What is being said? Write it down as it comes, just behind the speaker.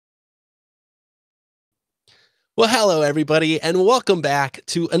Well, hello, everybody, and welcome back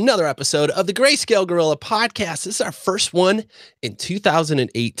to another episode of the Greyscalegorilla podcast. This is our first one in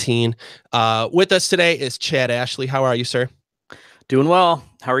 2018. With us today is Chad Ashley. How are you, sir? Doing well.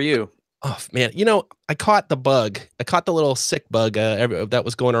 How are you? Oh, man, I caught the bug. I caught the little sick bug that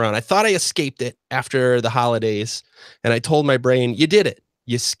was going around. I thought I escaped it after the holidays, and I told my brain, you did it.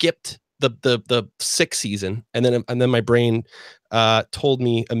 You skipped the sick season. And then my brain told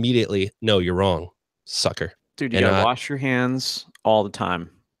me immediately, no, you're wrong, sucker. Dude, you gotta wash your hands all the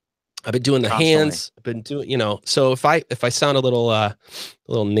time. I've been doing the hands. I've been doing, so if I sound a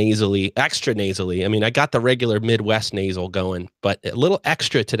little nasally, extra nasally, I mean, I got the regular Midwest nasal going, but a little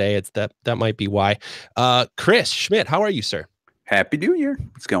extra today. It's that might be why. Chris Schmidt, how are you, sir? Happy New Year.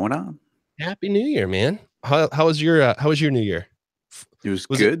 What's going on? Happy New Year, man. How was your New Year? It was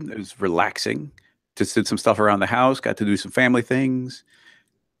good. It was relaxing. Just did some stuff around the house, got to do some family things,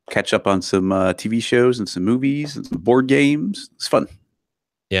 catch up on some TV shows and some movies and some board games. It's fun.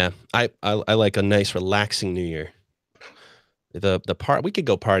 Yeah, I like a nice relaxing New Year. The part we could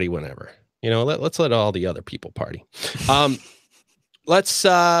go party whenever. Let's let all the other people party. Man,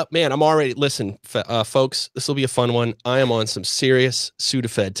 I'm already folks. This will be a fun one. I am on some serious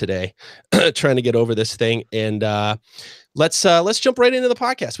Sudafed today, trying to get over this thing. And let's jump right into the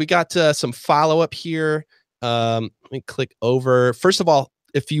podcast. We got some follow up here. Let me click over. First of all,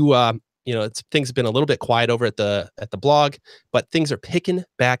 if you things have been a little bit quiet over at the blog, but things are picking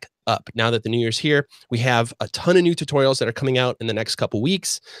back up now that the New Year's here. We have a ton of new tutorials that are coming out in the next couple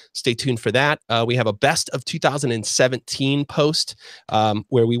weeks. Stay tuned for that. We have a best of 2017 post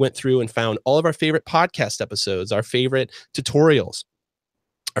where we went through and found all of our favorite podcast episodes, our favorite tutorials,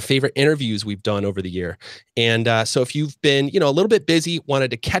 our favorite interviews we've done over the year. And so if you've been, a little bit busy,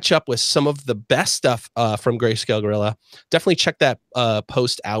 wanted to catch up with some of the best stuff from Greyscalegorilla, definitely check that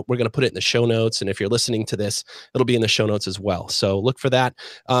post out. We're going to put it in the show notes. And if you're listening to this, it'll be in the show notes as well. So look for that.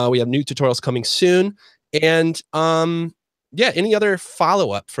 We have new tutorials coming soon. And any other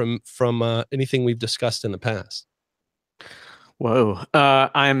follow-up from anything we've discussed in the past? Whoa.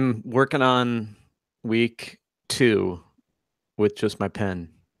 I'm working on week 2 with just my pen.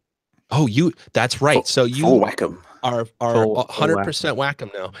 Oh, that's right. So you full Wacom are 100%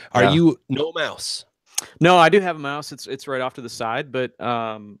 Wacom now. Are you no mouse? No, I do have a mouse. It's right off to the side, but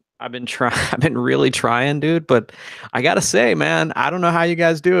I've been really trying, dude. But I gotta say, man, I don't know how you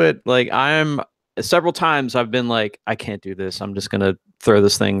guys do it. Like several times I've been like, I can't do this. I'm just gonna throw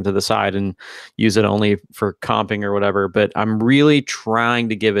this thing to the side and use it only for comping or whatever. But I'm really trying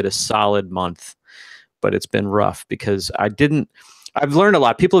to give it a solid month. But it's been rough because I've learned a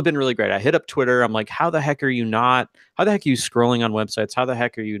lot. People have been really great. I hit up Twitter. I'm like, how the heck are you scrolling on websites? How the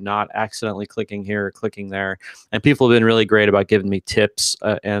heck are you not accidentally clicking here or clicking there? And people have been really great about giving me tips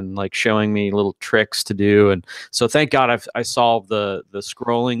and like showing me little tricks to do. And so thank God I solved the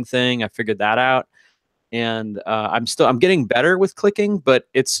scrolling thing. I figured that out. And I'm getting better with clicking, but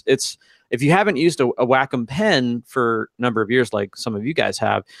it's if you haven't used a Wacom pen for a number of years, like some of you guys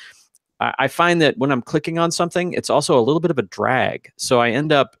have, I find that when I'm clicking on something, it's also a little bit of a drag. So I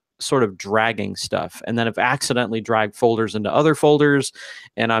end up sort of dragging stuff. And then I've accidentally dragged folders into other folders.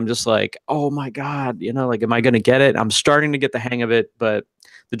 And I'm just like, oh my God, like, am I going to get it? I'm starting to get the hang of it, but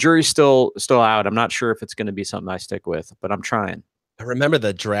the jury's still out. I'm not sure if it's going to be something I stick with, but I'm trying. I remember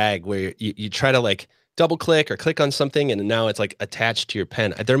the drag where you try to like double click or click on something and now it's like attached to your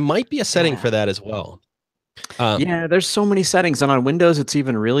pen. There might be a setting for that as well. Yeah, there's so many settings, and on Windows it's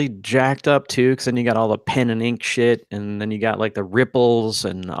even really jacked up too, because then you got all the pen and ink shit, and then you got like the ripples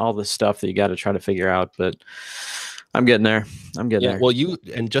and all the stuff that you got to try to figure out. But I'm getting there. There. Well,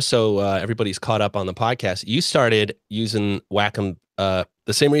 just so everybody's caught up on the podcast, you started using Wacom the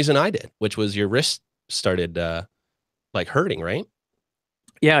same reason I did, which was your wrist started like hurting, right?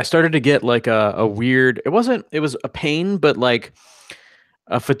 Yeah, I started to get like a weird. It was a pain, but like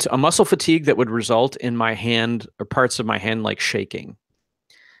a muscle fatigue that would result in my hand or parts of my hand like shaking.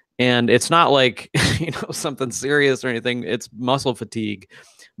 And it's not like something serious or anything. It's muscle fatigue,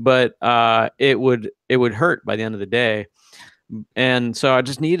 but it would hurt by the end of the day. And so I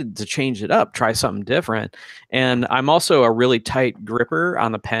just needed to change it up, try something different. And I'm also a really tight gripper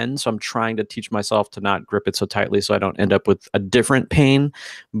on the pen, so I'm trying to teach myself to not grip it so tightly so I don't end up with a different pain.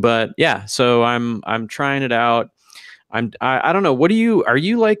 But yeah, so I'm trying it out. I don't know. Are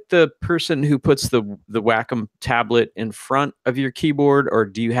you like the person who puts the Wacom tablet in front of your keyboard, or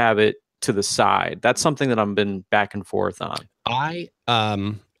do you have it to the side? That's something that I've been back and forth on. I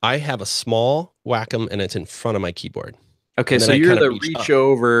have a small Wacom and it's in front of my keyboard. Okay, so you're the reach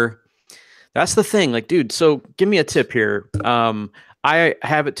over. That's the thing. Like, dude, so give me a tip here. I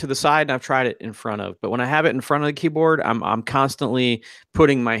have it to the side and I've tried it in front of, but when I have it in front of the keyboard, I'm constantly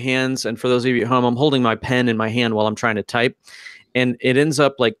putting my hands, and for those of you at home, I'm holding my pen in my hand while I'm trying to type, and it ends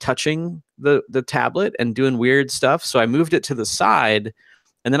up like touching the tablet and doing weird stuff. So I moved it to the side,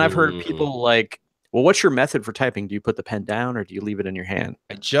 and then I've heard people like, well, what's your method for typing? Do you put the pen down or do you leave it in your hand?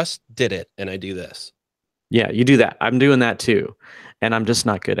 I just did it and I do this. Yeah, you do that. I'm doing that too. And I'm just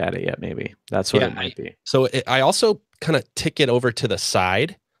not good at it yet, maybe. That's what it might be. So I also kind of tick it over to the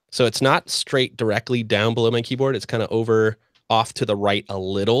side. So it's not straight directly down below my keyboard. It's kind of over off to the right a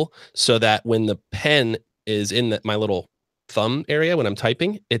little, so that when the pen is in my little thumb area when I'm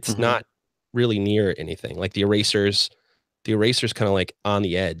typing, it's not really near anything. Like the eraser's kind of like on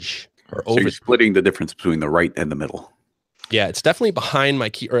the edge or over. So you're splitting the difference between the right and the middle. Yeah, it's definitely behind my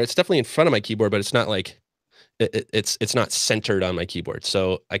key, or it's definitely in front of my keyboard, but it's not like it's not centered on my keyboard.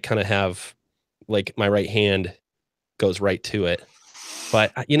 So I kind of have like my right hand goes right to it.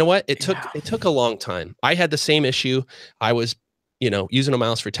 But you know what? It took a long time. I had the same issue. I was, using a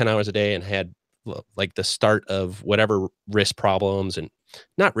mouse for 10 hours a day and had like the start of whatever wrist problems, and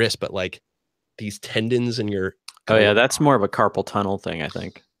not wrist, but like these tendons in your. Oh yeah, that's more of a carpal tunnel thing, I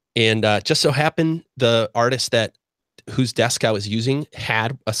think. And just so happened the artist whose desk I was using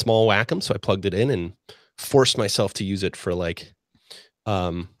had a small Wacom, so I plugged it in and forced myself to use it for like,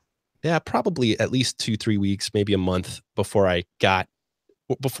 probably at least 2-3 weeks, maybe a month before I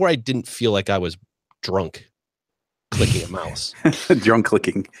didn't feel like I was drunk clicking a mouse. Drunk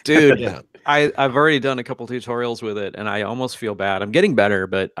clicking. Dude, yeah. I've already done a couple tutorials with it and I almost feel bad. I'm getting better,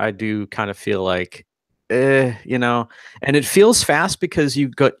 but I do kind of feel like, and it feels fast because you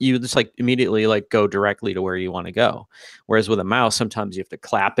just like immediately like go directly to where you want to go. Whereas with a mouse, sometimes you have to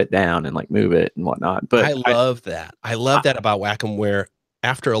clap it down and like move it and whatnot. But I love that. I love that about Wacom, where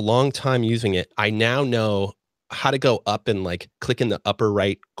after a long time using it, I now know how to go up and like click in the upper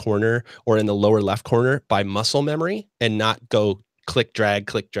right corner or in the lower left corner by muscle memory, and not go click,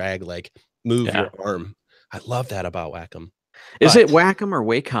 drag, like move your arm. I love that about Wacom. Is it Wacom or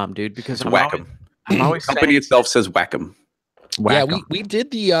Wacom, dude? Because it's Wacom. I'm always company itself says Wacom. Yeah, we did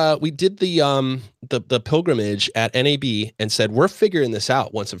the pilgrimage at NAB and said, we're figuring this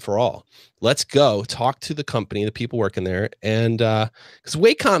out once and for all. Let's go talk to the company, the people working there, and because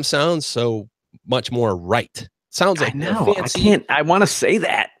Wacom sounds so much more right. Sounds like, I know. Fancy. I want to say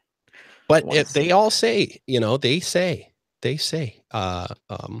that, but they all say, they say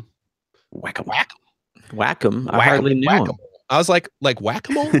Wacom. I hardly knew them. I was like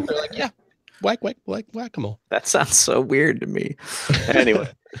Whack-A-Mole? They're like, yeah. Whack-A-Mole. That sounds so weird to me. Anyway,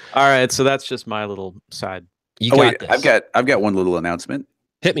 all right. So that's just my little side. This. I've got one little announcement.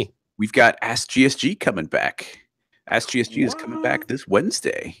 Hit me. We've got Ask GSG coming back. Ask GSG is coming back this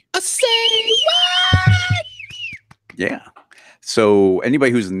Wednesday. Say what? Yeah. So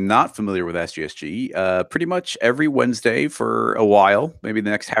anybody who's not familiar with Ask GSG, pretty much every Wednesday for a while, maybe the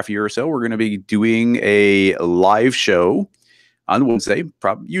next half year or so, we're going to be doing a live show on Wednesday,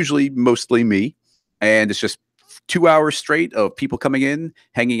 usually mostly me, and it's just 2 hours straight of people coming in,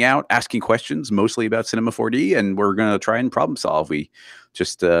 hanging out, asking questions, mostly about Cinema 4D, and we're going to try and problem solve. We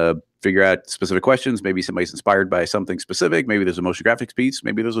just figure out specific questions. Maybe somebody's inspired by something specific. Maybe there's a motion graphics piece.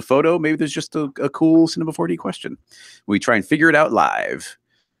 Maybe there's a photo. Maybe there's just a cool Cinema 4D question. We try and figure it out live.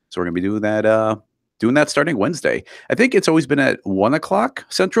 So we're going to be doing that starting Wednesday. I think it's always been at 1 o'clock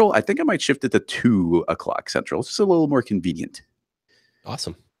Central. I think I might shift it to 2 o'clock Central. It's just a little more convenient.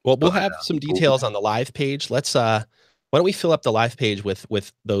 Awesome. Well, we'll have some details on the live page. Let's why don't we fill up the live page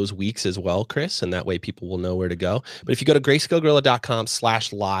with those weeks as well, Chris, and that way people will know where to go. But if you go to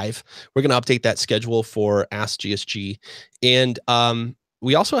grayscalegorilla.com/live, we're going to update that schedule for Ask GSG. And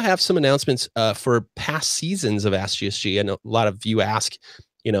we also have some announcements for past seasons of Ask GSG. I know a lot of you ask,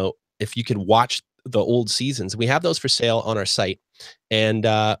 if you could watch the old seasons. We have those for sale on our site, and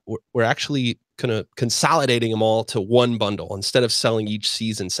we're actually kind of consolidating them all to one bundle instead of selling each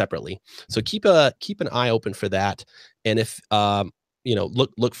season separately. So keep an eye open for that. And if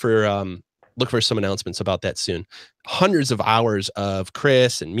look for some announcements about that soon. Hundreds of hours of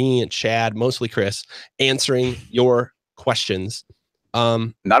Chris and me and Chad, mostly Chris, answering your questions.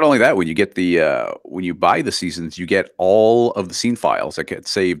 Not only that, when you get when you buy the seasons, you get all of the scene files that get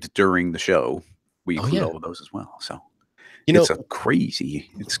saved during the show. We include all of those as well. So it's crazy.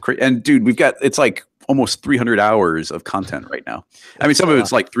 It's crazy. And dude, it's like almost 300 hours of content right now. I mean, some of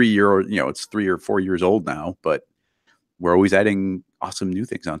it's like it's 3 or 4 years old now, but we're always adding awesome new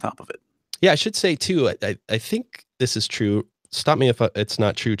things on top of it. Yeah, I should say too, I think this is true. Stop me if it's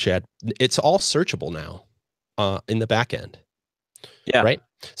not true, Chad. It's all searchable now in the back end. Yeah. Right.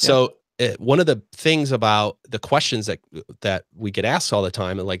 So one of the things about the questions that we get asked all the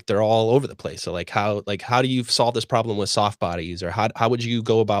time, and like they're all over the place. So like how do you solve this problem with soft bodies, or how would you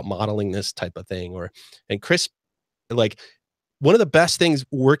go about modeling this type of thing? And Chris, like one of the best things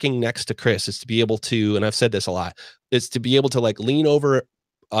working next to Chris is to be able to, and I've said this a lot, is to be able to like lean over,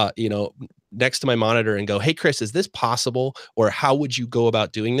 next to my monitor and go, "Hey, Chris, is this possible?" Or "How would you go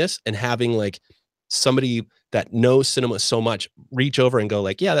about doing this?" And having like somebody that knows cinema so much reach over and go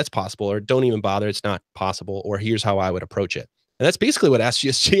like, "Yeah, that's possible," or "Don't even bother, it's not possible," or "Here's how I would approach it." And that's basically what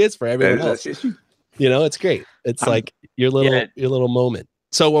AskGSG is for everyone else. It's great. It's like your little moment.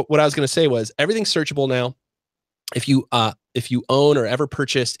 So what I was going to say was everything's searchable now. If you own or ever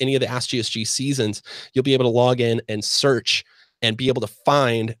purchased any of the AskGSG seasons, you'll be able to log in and search and be able to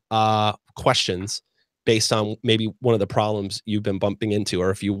find questions based on maybe one of the problems you've been bumping into. Or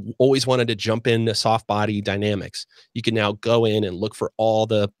if you always wanted to jump into soft body dynamics, you can now go in and look for all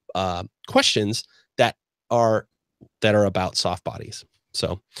the questions that are about soft bodies.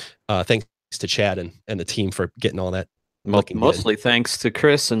 So thanks to Chad and the team for getting all that. Mostly thanks to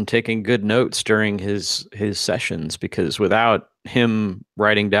Chris and taking good notes during his sessions, because without him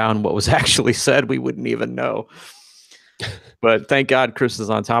writing down what was actually said, we wouldn't even know. But thank God Chris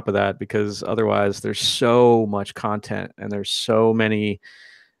is on top of that, because otherwise there's so much content and there's so many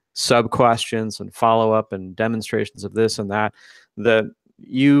sub questions and follow up and demonstrations of this and that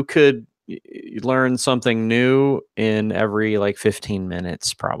you could learn something new in every like 15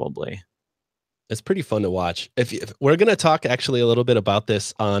 minutes probably. It's pretty fun to watch. If we're going to talk actually a little bit about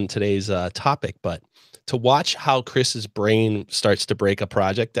this on today's topic, but to watch how Chris's brain starts to break a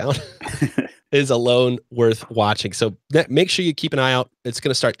project down is alone worth watching. So make sure you keep an eye out. It's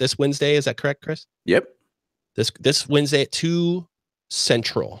going to start this Wednesday. Is that correct, Chris? Yep. This Wednesday at 2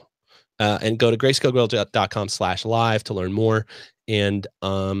 Central. And go to grayscalegorilla.com/live to learn more. And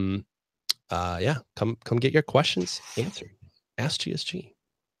come get your questions answered. Ask GSG.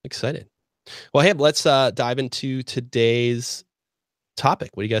 Excited. Well, hey, let's dive into today's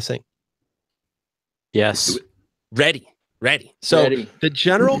topic. What do you guys think? Yes. Ready. So the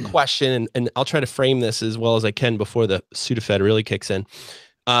general question, and I'll try to frame this as well as I can before the Sudafed really kicks in,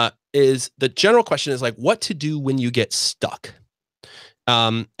 is the general question is like what to do when you get stuck.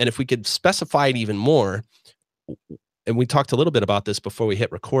 And if we could specify it even more, and we talked a little bit about this before we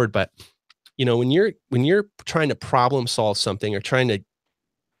hit record, but when you're trying to problem solve something or trying to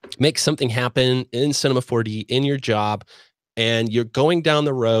make something happen in Cinema 4D in your job, and you're going down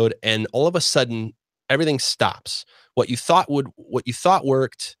the road and all of a sudden everything stops. What you thought worked,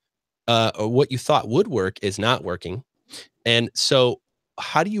 or what you thought would work is not working. And so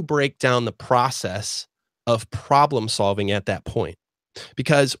how do you break down the process of problem solving at that point?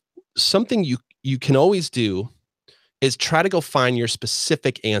 Because something you can always do is try to go find your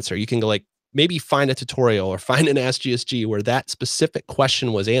specific answer. You can go like, maybe find a tutorial or find an AskGSG where that specific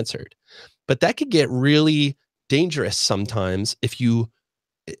question was answered. But that could get really dangerous sometimes if you're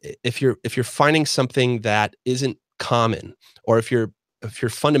finding something that isn't common, or if you're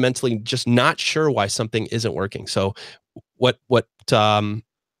fundamentally just not sure why something isn't working. So what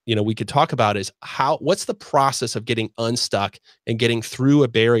we could talk about is what's the process of getting unstuck and getting through a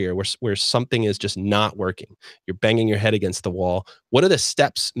barrier where something is just not working. You're banging your head against the wall. What are the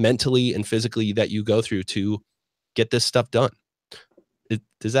steps mentally and physically that you go through to get this stuff done?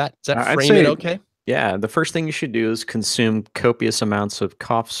 Does that frame it okay? Yeah. The first thing you should do is consume copious amounts of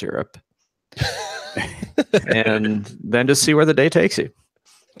cough syrup and then just see where the day takes you.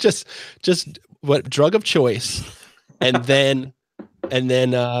 Just what drug of choice. And then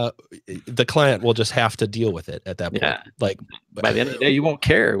the client will just have to deal with it at that point. Yeah. Like by the end of the day, you won't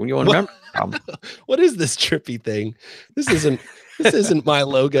care when you won't remember. What is this trippy thing? This isn't my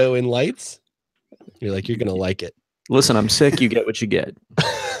logo in lights. You're like, you're gonna like it. Listen, I'm sick. You get what you get.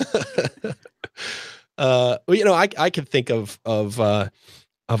 I can think of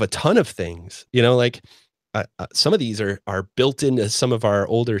a ton of things. Like some of these are built into some of our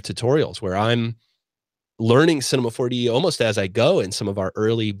older tutorials where I'm learning Cinema 4D almost as I go in some of our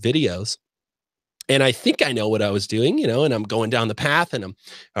early videos. And I think I know what I was doing, and I'm going down the path and I'm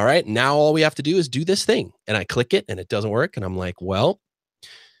all right. Now all we have to do is do this thing. And I click it and it doesn't work. And I'm like, well,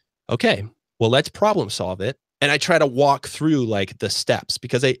 okay, well, let's problem solve it. And I try to walk through like the steps,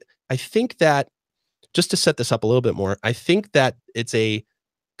 because I think that, just to set this up a little bit more, I think that it's a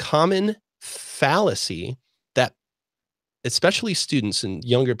common fallacy that especially students and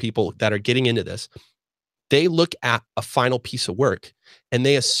younger people that are getting into this, they look at a final piece of work and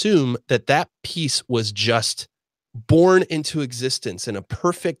they assume that piece was just born into existence in a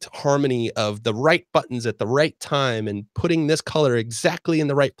perfect harmony of the right buttons at the right time and putting this color exactly in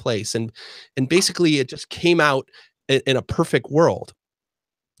the right place. And basically it just came out in a perfect world.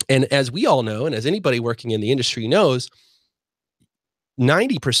 And as we all know, and as anybody working in the industry knows,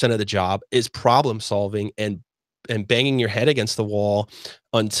 90% of the job is problem solving and banging your head against the wall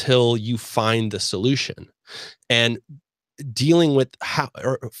until you find the solution. And dealing with how,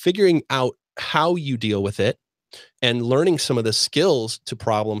 or figuring out how you deal with it and learning some of the skills to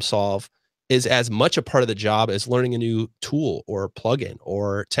problem solve is as much a part of the job as learning a new tool or plugin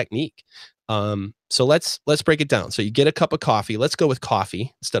or technique. So let's break it down. So you get a cup of coffee. Let's go with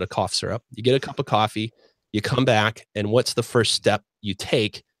coffee instead of cough syrup. You get a cup of coffee, you come back, and what's the first step you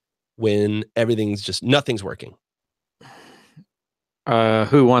take when everything's just nothing's working?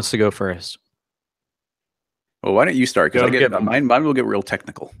 Who wants to go first? Well, why don't you start? Because Go mine will get real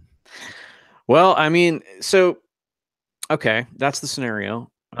technical. Well, I mean, so okay, that's the scenario.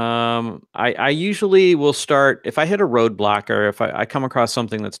 I usually will start if I hit a roadblock or if I come across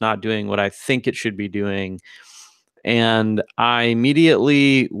something that's not doing what I think it should be doing, and I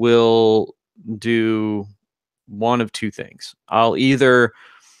immediately will do one of two things. I'll either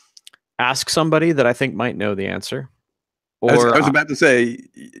ask somebody that I think might know the answer, or I was about to say,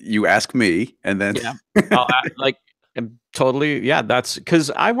 you ask me, and then yeah, I'll like totally, yeah. That's because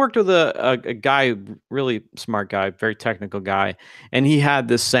I worked with a guy, really smart guy, very technical guy, and he had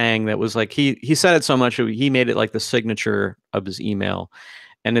this saying that was like he said it so much he made it like the signature of his email,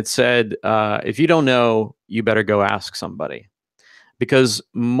 and it said, "If you don't know, you better go ask somebody," because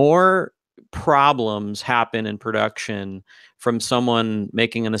more problems happen in production from someone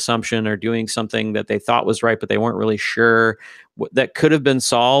making an assumption or doing something that they thought was right, but they weren't really sure that could have been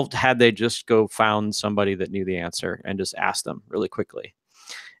solved had they just go found somebody that knew the answer and just asked them really quickly.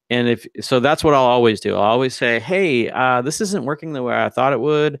 And if so, that's what I'll always do. I'll always say, "Hey, this isn't working the way I thought it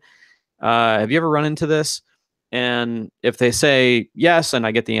would. Have you ever run into this?" And if they say yes, and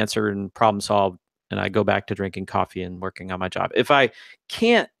I get the answer and problem solved, and I go back to drinking coffee and working on my job. If I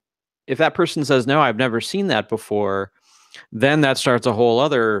can't, if that person says no, I've never seen that before, then that starts a whole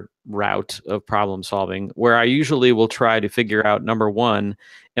other route of problem solving where I usually will try to figure out, number one,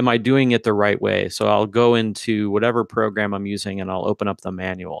 am I doing it the right way? So I'll go into whatever program I'm using and I'll open up the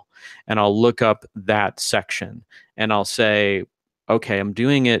manual and I'll look up that section and I'll say, okay, I'm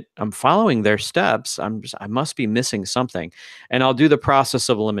doing it, I'm following their steps. I must be missing something. And I'll do the process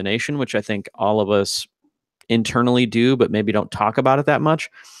of elimination, which I think all of us internally do, but maybe don't talk about it that much.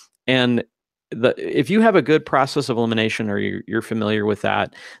 And if you have a good process of elimination or you're familiar with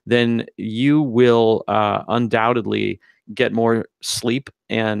that, then you will undoubtedly get more sleep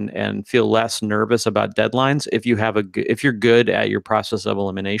and feel less nervous about deadlines if you have if you're good at your process of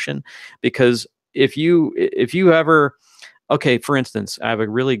elimination. Because if you ever, okay, for instance, I have a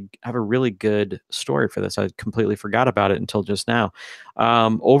really good story for this. I completely forgot about it until just now.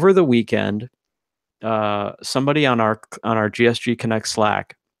 Over the weekend, somebody on our GSG Connect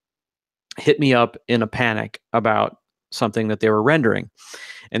Slack hit me up in a panic about something that they were rendering.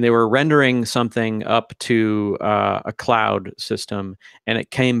 And they were rendering something up to a cloud system, and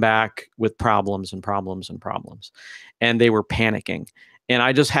it came back with problems and problems and problems. And they were panicking. And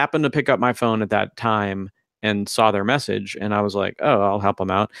I just happened to pick up my phone at that time and saw their message. And I was like, oh, I'll help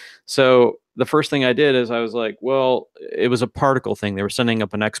them out. So the first thing I did is I was like, well, it was a particle thing. They were sending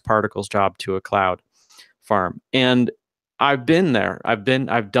up an X particles job to a cloud farm. And I've been there. I've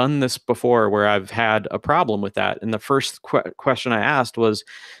done this before where I've had a problem with that. And the first question I asked was,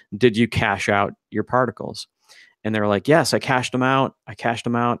 did you cache out your particles? And they were like, yes, I cached them out.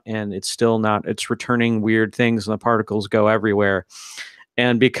 And it's still not, it's returning weird things and the particles go everywhere.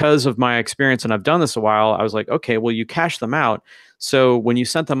 And because of my experience, and I've done this a while, I was like, okay, well, you cache them out. So when you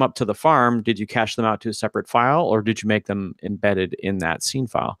sent them up to the farm, did you cache them out to a separate file or did you make them embedded in that scene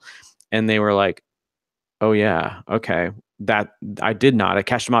file? And they were like, oh yeah, okay. That I did not. I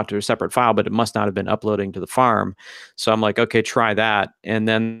cached them out to a separate file, but it must not have been uploading to the farm. So I'm like, okay, try that. And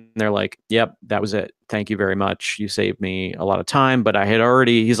then they're like, yep, that was it. Thank you very much. You saved me a lot of time. But I had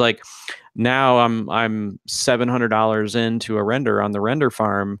already, he's like, now I'm $700 into a render on the render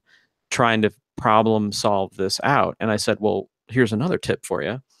farm trying to problem solve this out. And I said, well, here's another tip for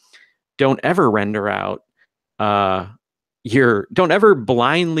you. Don't ever render out don't ever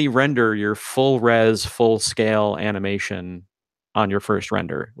blindly render your full res, full scale animation on your first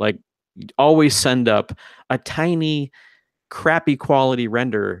render. Like, always send up a tiny, crappy quality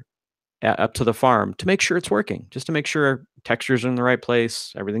render up to the farm to make sure it's working, just to make sure textures are in the right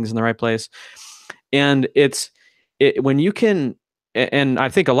place, everything's in the right place. And when you can, and I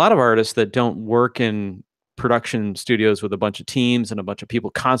think a lot of artists that don't work in production studios with a bunch of teams and a bunch of people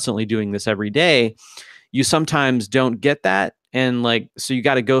constantly doing this every day, you sometimes don't get that. And like, so you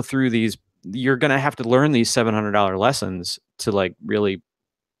got to go through these, you're going to have to learn these $700 lessons to like really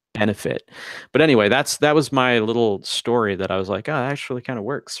benefit. But anyway, that was my little story that I was like, oh, that actually kind of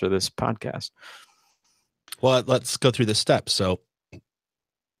works for this podcast. Well, let's go through the steps. So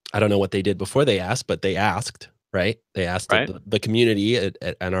I don't know what they did before they asked, but they asked, right? They asked Right. the community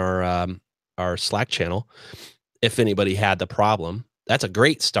and our Slack channel if anybody had the problem. That's a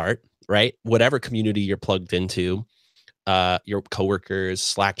great start, right? Whatever community you're plugged into, your coworkers,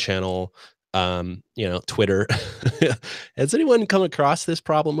 Slack channel, Twitter. Has anyone come across this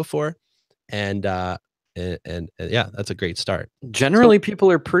problem before? And yeah, that's a great start. Generally,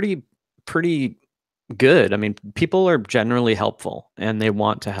 people are pretty good. I mean, people are generally helpful, and they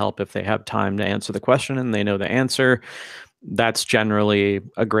want to help if they have time to answer the question and they know the answer. That's generally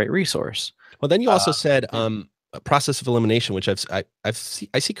a great resource. Well, then you also said a process of elimination, which I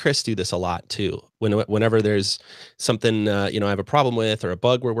see Chris do this a lot too. Whenever there's something I have a problem with or a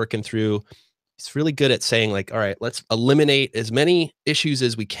bug we're working through, he's really good at saying like, all right, let's eliminate as many issues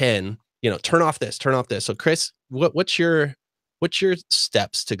as we can. Turn off this, turn off this. So Chris, what's your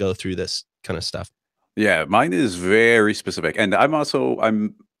steps to go through this kind of stuff? Yeah, mine is very specific. And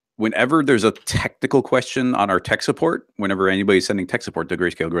I'm whenever there's a technical question on our tech support, whenever anybody's sending tech support to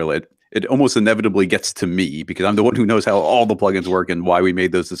Grayscale Gorilla, it almost inevitably gets to me because I'm the one who knows how all the plugins work and why we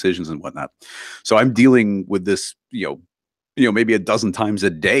made those decisions and whatnot. So I'm dealing with this, maybe a dozen times a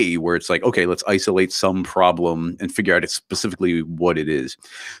day where it's like, okay, let's isolate some problem and figure out specifically what it is.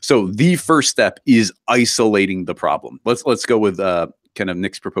 So the first step is isolating the problem. Let's go with kind of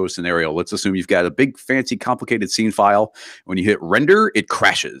Nick's proposed scenario. Let's assume you've got a big, fancy, complicated scene file. When you hit render, it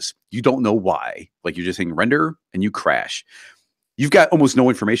crashes. You don't know why. Like you're just hitting render and you crash. You've got almost no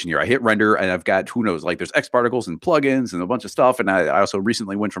information here. I hit render and I've got, who knows, like there's X particles and plugins and a bunch of stuff. And I also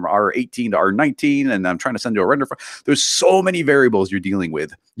recently went from R18 to R19 and I'm trying to send you a render. There's so many variables you're dealing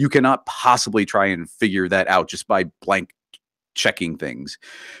with. You cannot possibly try and figure that out just by blank checking things.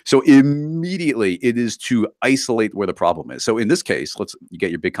 So immediately it is to isolate where the problem is. So in this case, you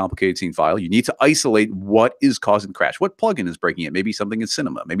get your big complicated scene file. You need to isolate what is causing the crash. What plugin is breaking it? Maybe something in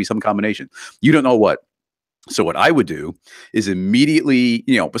Cinema, maybe some combination. You don't know what. So what I would do is immediately,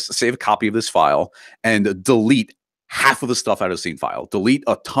 save a copy of this file and delete half of the stuff out of the scene file. Delete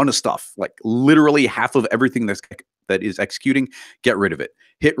a ton of stuff, like literally half of everything that is executing. Get rid of it.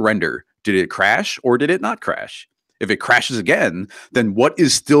 Hit render. Did it crash or did it not crash? If it crashes again, then what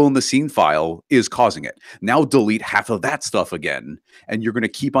is still in the scene file is causing it. Now delete half of that stuff again. And you're going to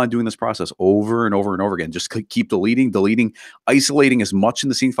keep on doing this process over and over and over again. Just keep deleting, isolating as much in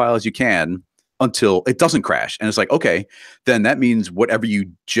the scene file as you can until it doesn't crash. And it's like, okay, then that means whatever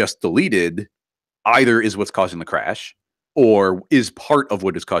you just deleted either is what's causing the crash or is part of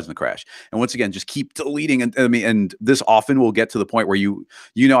what is causing the crash. And once again, just keep deleting. And this often will get to the point where you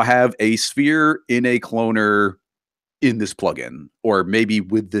now have a sphere in a cloner in this plugin, or maybe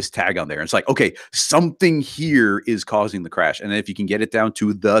with this tag on there. And it's like, okay, something here is causing the crash. And if you can get it down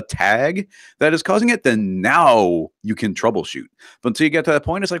to the tag that is causing it, then now you can troubleshoot. But until you get to that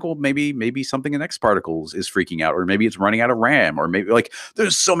point, it's like, well, maybe something in X particles is freaking out, or maybe it's running out of RAM, or maybe like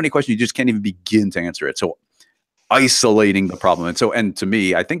there's so many questions you just can't even begin to answer it. So isolating the problem. And to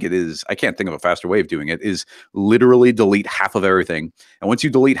me, I think I can't think of a faster way of doing it, is literally delete half of everything. And once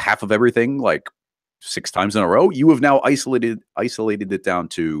you delete half of everything, like 6 times in a row, you have now isolated it down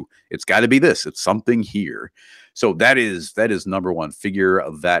to, it's got to be this, it's something here. So that is number one. Figure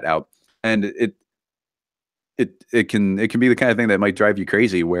that out. And it can be the kind of thing that might drive you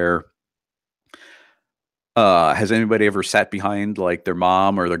crazy, where has anybody ever sat behind like their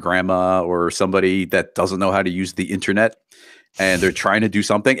mom or their grandma or somebody that doesn't know how to use the internet, and they're trying to do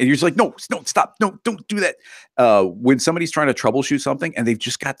something and you're just like, no, stop, no, don't do that. When somebody's trying to troubleshoot something and they've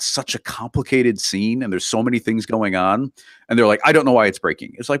just got such a complicated scene and there's so many things going on and they're like, I don't know why it's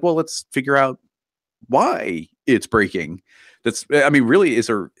breaking. It's like, well, let's figure out why it's breaking. Really,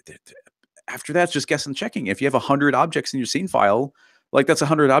 after that's just guess and checking. If you have 100 objects in your scene file, like that's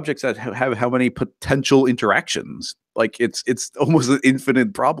 100 objects that have how many potential interactions? Like it's almost an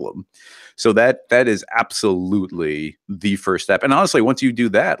infinite problem. So that is absolutely the first step. And honestly, once you do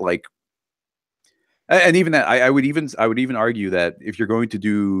that, like, and even that, I would even argue that if you're going to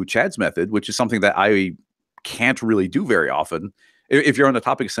do Chad's method, which is something that I can't really do very often, if you're on the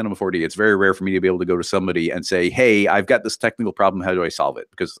topic of Cinema 4D, it's very rare for me to be able to go to somebody and say, hey, I've got this technical problem. How do I solve it?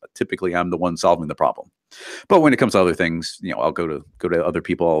 Because typically I'm the one solving the problem. But when it comes to other things, you know, I'll go to other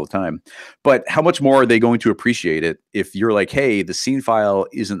people all the time. But how much more are they going to appreciate it if you're like, hey, the scene file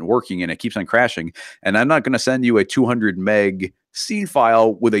isn't working and it keeps on crashing, and I'm not going to send you a 200 meg scene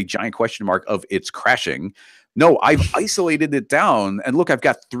file with a giant question mark of it's crashing. No, I've isolated it down, and look, I've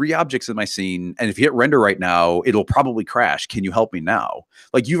got 3 objects in my scene, and if you hit render right now, it'll probably crash. Can you help me now?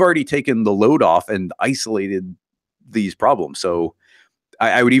 Like, you've already taken the load off and isolated these problems. So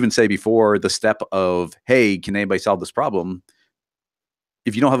I would even say before the step of, hey, can anybody solve this problem?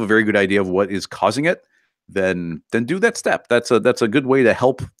 If you don't have a very good idea of what is causing it, then do that step. That's a good way to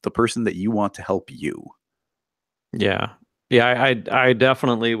help the person that you want to help you. Yeah. Yeah, I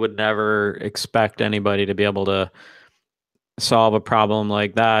definitely would never expect anybody to be able to solve a problem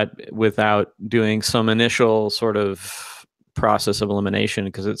like that without doing some initial sort of process of elimination,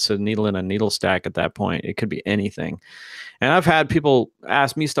 because it's a needle in a needle stack at that point. It could be anything. And I've had people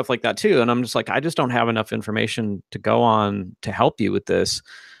ask me stuff like that too, and I'm just like, I just don't have enough information to go on to help you with this.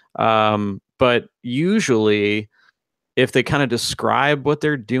 But usually, if they kind of describe what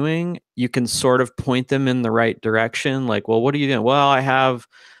they're doing, you can sort of point them in the right direction. Like, well, what are you doing? Well, I have,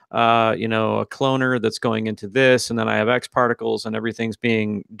 you know, a cloner that's going into this, and then I have X particles, and everything's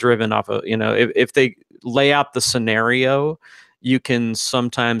being driven off of, you know, if they lay out the scenario, you can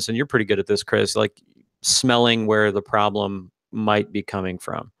sometimes, and you're pretty good at this, Chris, like smelling where the problem might be coming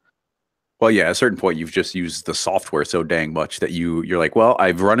from. Well, yeah, at a certain point, you've just used the software so dang much that you're like, well,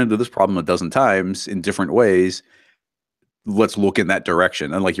 I've run into this problem a dozen times in different ways. Let's look in that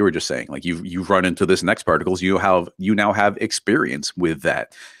direction. And like you were just saying, like you've run into this in X particles. You now have experience with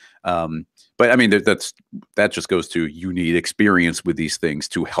that. But I mean, that just goes to, you need experience with these things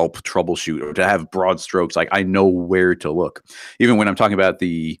to help troubleshoot, or to have broad strokes. Like, I know where to look. Even when I'm talking about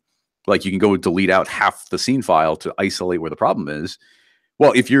like, you can go delete out half the scene file to isolate where the problem is.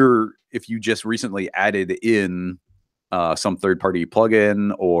 Well, if you just recently added in some third-party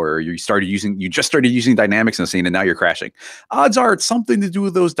plugin, or you just started using dynamics in the scene, and now you're crashing, odds are it's something to do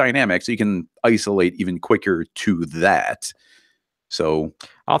with those dynamics. So you can isolate even quicker to that. So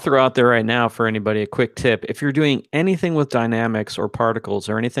I'll throw out there right now for anybody a quick tip. If you're doing anything with dynamics or particles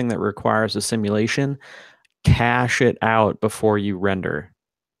or anything that requires a simulation, cache it out before you render.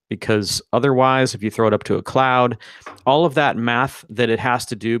 Because otherwise, if you throw it up to a cloud, all of that math that it has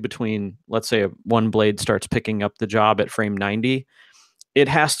to do between, let's say, one blade starts picking up the job at frame 90, it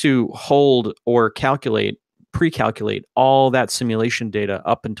has to hold or pre-calculate all that simulation data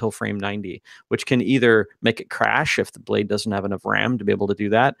up until frame 90, which can either make it crash if the blade doesn't have enough RAM to be able to do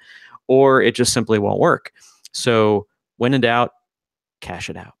that, or it just simply won't work. So when in doubt, cache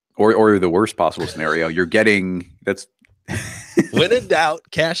it out. Or the worst possible scenario, you're getting that's. When in doubt,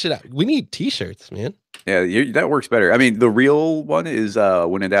 cache it out. We need t-shirts, man. Yeah, that works better. I mean, the real one is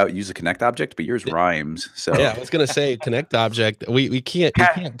when in doubt, use a connect object, but yours rhymes. So yeah, I was gonna say connect object. We can't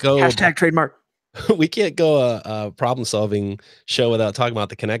go hashtag trademark. We can't go a problem solving show without talking about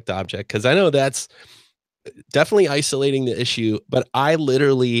the connect object, because I know that's definitely isolating the issue. But I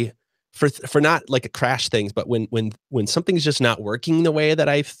literally, for not like a crash things, but when something's just not working the way that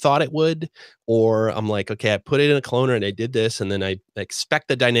I thought it would, or I'm like, okay, I put it in a cloner and I did this, and then I expect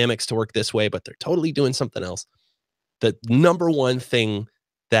the dynamics to work this way, but they're totally doing something else. The number one thing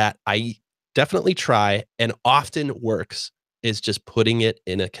that I definitely try and often works is just putting it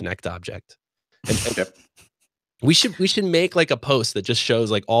in a connect object. And yep. we should make like a post that just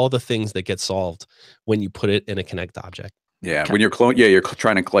shows like all the things that get solved when you put it in a connect object. Yeah, when you're you're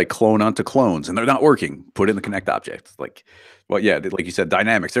trying to like clone onto clones and they're not working. Put in the connect object. Like, well, yeah, like you said,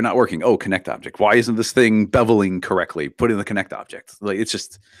 dynamics, they're not working. Oh, connect object. Why isn't this thing beveling correctly? Put in the connect object. Like, it's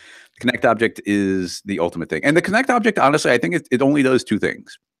just, connect object is the ultimate thing. And the connect object, honestly, I think it only does 2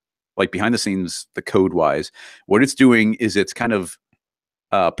 things. Like, behind the scenes, the code wise, what it's doing is it's kind of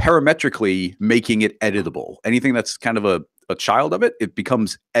parametrically making it editable. Anything that's kind of a child of it, it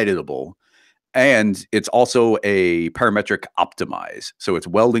becomes editable. And it's also a parametric optimize. So it's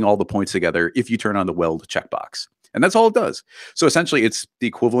welding all the points together if you turn on the weld checkbox. And that's all it does. So essentially, it's the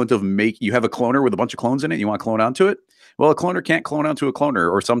equivalent of you have a cloner with a bunch of clones in it. You want to clone onto it. Well, a cloner can't clone onto a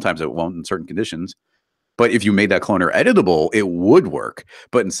cloner, or sometimes it won't in certain conditions. But if you made that cloner editable, it would work.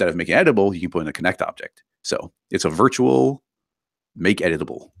 But instead of making it editable, you can put in a connect object. So it's a virtual make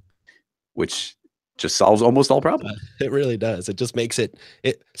editable, which just solves almost all problems. It really does. It just makes it.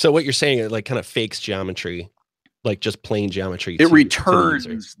 So what you're saying, it like kind of fakes geometry, like just plain geometry. It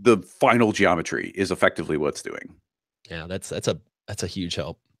returns the final geometry is effectively what it's doing. Yeah, that's a huge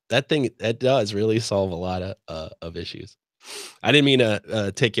help. That thing, that does really solve a lot of issues. I didn't mean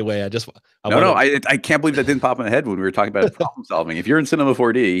to take you away. No, I can't believe that didn't pop in my head when we were talking about problem solving. If you're in Cinema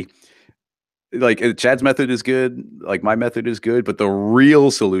 4D, like Chad's method is good, like my method is good, but the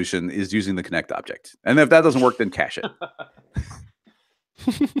real solution is using the connect object. And if that doesn't work, then cache it.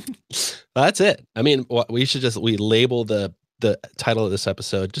 That's it. I mean, we should we label the title of this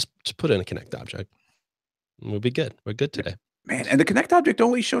episode. Just put in a connect object. And we'll be good. We're good today. Man, and the connect object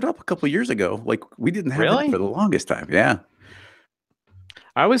only showed up a couple of years ago. Like we didn't have that for the longest time. Yeah.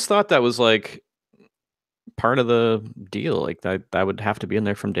 I always thought that was like part of the deal. Like that would have to be in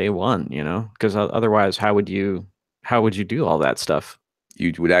there from day one, you know? Because otherwise, how would you do all that stuff?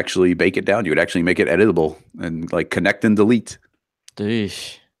 You would actually bake it down. You would actually make it editable and like connect and delete.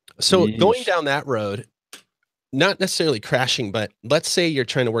 So going down that road, not necessarily crashing, but let's say you're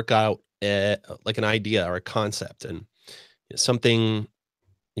trying to work out like an idea or a concept and something,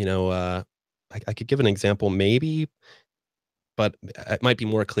 you know, I could give an example maybe, but it might be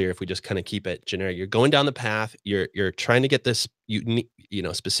more clear if we just kind of keep it generic. You're going down the path, you're trying to get this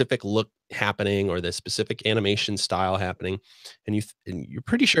specific look happening or this specific animation style happening, and you're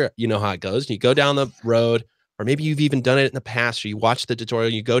pretty sure you know how it goes. You go down the road, or maybe you've even done it in the past, or you watch the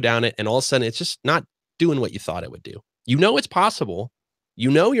tutorial, you go down it, and all of a sudden it's just not doing what you thought it would do. You know it's possible. You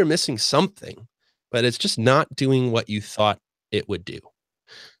know you're missing something, but it's just not doing what you thought it would do.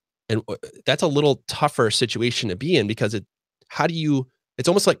 And that's a little tougher situation to be in because it's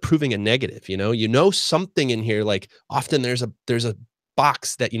almost like proving a negative, you know something in here, like often there's a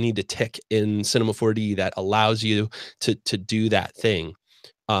box that you need to tick in Cinema 4D that allows you to do that thing.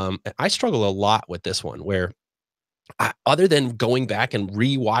 I struggle a lot with this one where other than going back and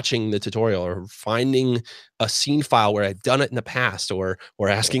re-watching the tutorial or finding a scene file where I've done it in the past or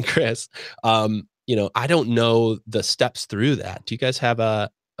asking Chris, I don't know the steps through that. Do you guys have a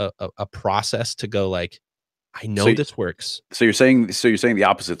process to go like, I know this works? So you're saying the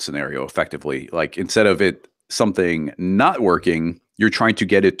opposite scenario effectively, like instead of it something not working, you're trying to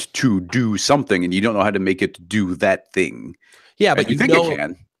get it to do something and you don't know how to make it do that thing. Yeah, but you think it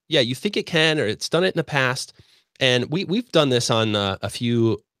can. Yeah, you think it can, or it's done it in the past. And we've done this on a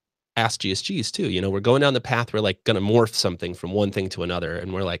few Ask GSGs too. You know, we're going down the path. We're like going to morph something from one thing to another.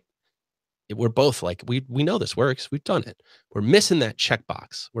 And we're both like, we know this works. We've done it. We're missing that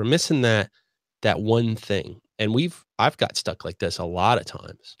checkbox. We're missing that one thing. And I've got stuck like this a lot of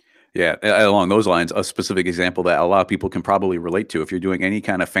times. Yeah. Along those lines, a specific example that a lot of people can probably relate to, if you're doing any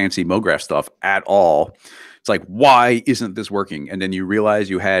kind of fancy MoGraph stuff at all, it's like, why isn't this working? And then you realize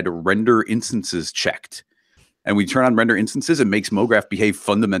you had render instances checked. And we turn on render instances, it makes MoGraph behave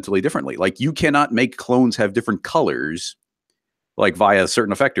fundamentally differently. Like you cannot make clones have different colors, like via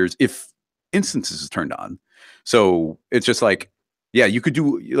certain effectors, if instances is turned on. So it's just like, yeah, you could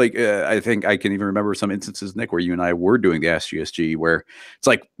do like, I think I can even remember some instances, Nick, where you and I were doing the AskGSG where it's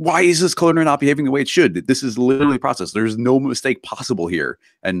like, why is this cloner not behaving the way it should? This is literally a process. There's no mistake possible here.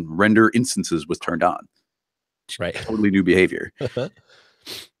 And render instances was turned on. Right. Totally new behavior.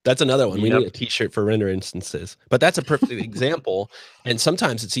 That's another one. We need a t-shirt for render instances, but that's a perfect example. And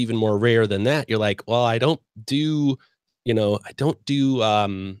sometimes it's even more rare than that. You're like, well, I don't do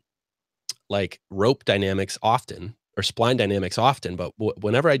like rope dynamics often or spline dynamics often, but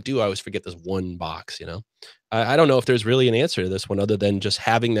whenever I do, I always forget this one box, I don't know if there's really an answer to this one other than just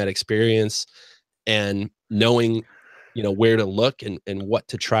having that experience and knowing where to look and what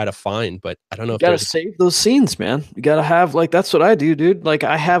to try to find. But I don't know if you gotta save those scenes, man. You gotta have, like, that's what I do, dude. Like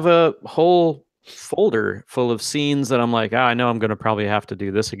I have a whole folder full of scenes that I'm like, I know I'm gonna probably have to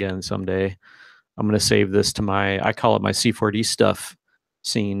do this again someday. I'm gonna save this to I call it my C4D stuff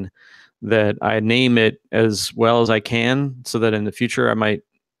scene, that I name it as well as I can so that in the future I might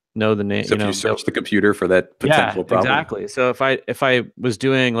know the name. So if you search the computer for that potential problem. Exactly. So if I was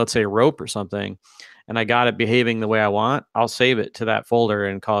doing, let's say, rope or something, and I got it behaving the way I want, I'll save it to that folder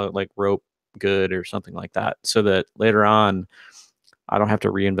and call it like rope good or something like that, so that later on I don't have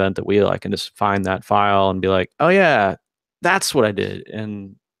to reinvent the wheel. I can just find that file and be like, oh yeah, that's what I did.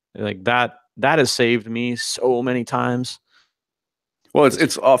 And like that has saved me so many times. Well,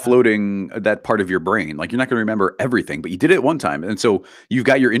 it's offloading that part of your brain. Like you're not going to remember everything, but you did it one time. And so you've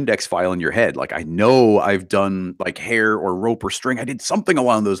got your index file in your head. Like I know I've done like hair or rope or string. I did something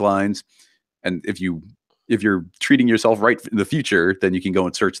along those lines. And if you're treating yourself right in the future, then you can go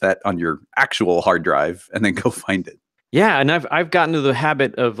and search that on your actual hard drive and then go find it. Yeah, and I've gotten to the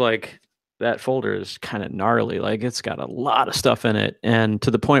habit of like that folder is kind of gnarly. Like it's got a lot of stuff in it, and to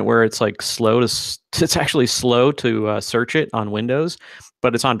the point where it's like it's actually slow to search it on Windows,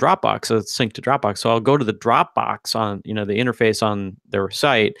 but it's on Dropbox, so it's synced to Dropbox. So I'll go to the Dropbox on the interface on their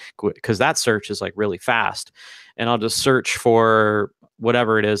site because that search is like really fast. and I'll just search for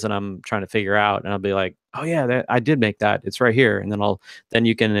whatever it is that I'm trying to figure out, and I'll be like, oh yeah, I did make that. It's right here. And then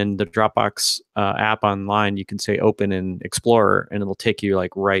you can, in the Dropbox app online, you can say open in Explorer, and it'll take you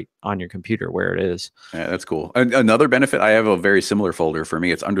like right on your computer where it is. Yeah, that's cool. And another benefit, I have a very similar folder for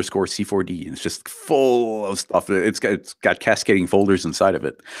me. It's _C4D, and it's just full of stuff. It's got cascading folders inside of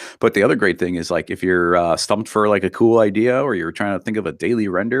it. But the other great thing is, like, if you're stumped for like a cool idea, or you're trying to think of a daily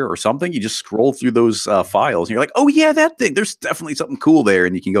render or something, you just scroll through those files, and you're like, oh yeah, that thing. There's definitely something cool there,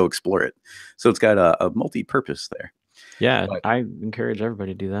 and you can go explore it. So it's got a multi-purpose there. Yeah, but I encourage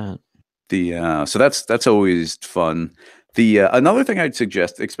everybody to do that. So that's always fun. Another thing I'd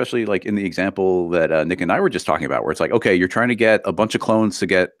suggest, especially like in the example that Nick and I were just talking about, where it's like, okay, you're trying to get a bunch of clones to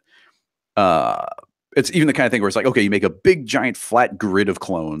get, it's even the kind of thing where it's like, okay, you make a big giant flat grid of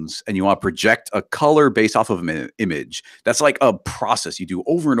clones and you want to project a color based off of an image. That's like a process you do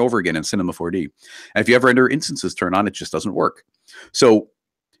over and over again in Cinema 4D. And if you ever enter instances turn on, it just doesn't work. So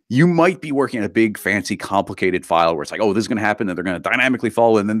you might be working on a big, fancy, complicated file where it's like, oh, this is going to happen, and they're going to dynamically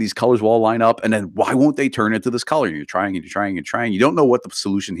fall, and then these colors will all line up, and then why won't they turn into this color? And you're trying, and you're trying, and you're trying. You don't know what the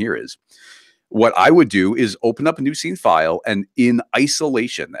solution here is. What I would do is open up a new scene file, and in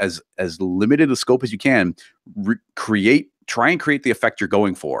isolation, as limited a scope as you can, try and create the effect you're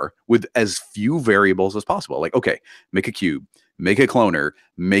going for with as few variables as possible. Like, okay, make a cube, make a cloner,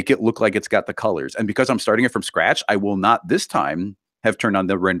 make it look like it's got the colors. And because I'm starting it from scratch, I will not this time have turned on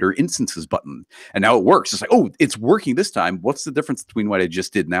the render instances button. And now it works. It's like, oh, it's working this time. What's the difference between what I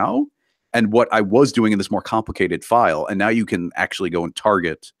just did now and what I was doing in this more complicated file? And now you can actually go and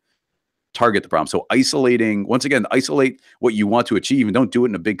target the problem. So once again, isolate what you want to achieve, and don't do it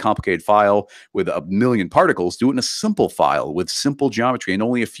in a big complicated file with a million particles. Do it in a simple file with simple geometry and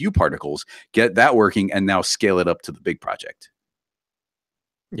only a few particles. Get that working, and now scale it up to the big project.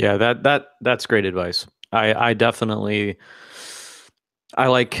 Yeah, that's great advice. I definitely, I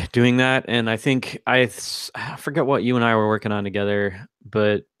like doing that, and I think I forget what you and I were working on together,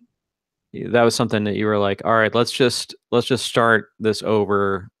 but that was something that you were like, all right, let's just start this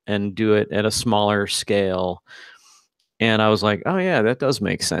over and do it at a smaller scale. And I was like, oh yeah, that does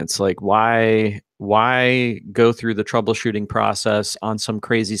make sense. Like, why go through the troubleshooting process on some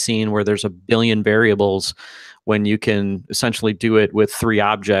crazy scene where there's a billion variables when you can essentially do it with 3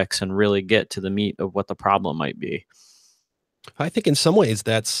 objects and really get to the meat of what the problem might be? I think in some ways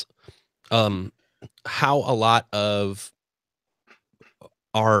that's how a lot of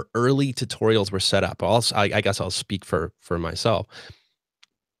our early tutorials were set up. I guess I'll speak for myself.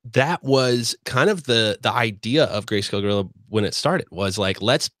 That was kind of the idea of Greyscalegorilla when it started, was like,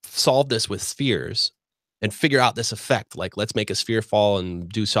 let's solve this with spheres and figure out this effect. Like, let's make a sphere fall and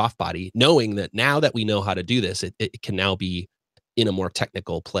do soft body, knowing that now that we know how to do this, it can now be in a more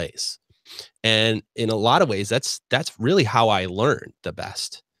technical place. And in a lot of ways, that's really how I learned the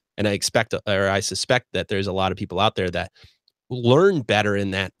best. And I suspect that there's a lot of people out there that learn better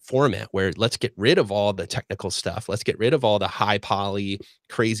in that format, where let's get rid of all the technical stuff. Let's get rid of all the high poly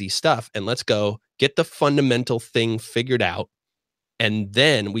crazy stuff, and let's go get the fundamental thing figured out. And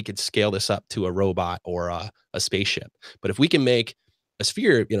then we could scale this up to a robot or a spaceship. But if we can make a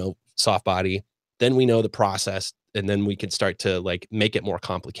sphere, soft body, then we know the process, and then we can start to like make it more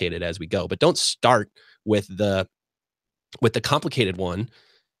complicated as we go. But don't start with the complicated one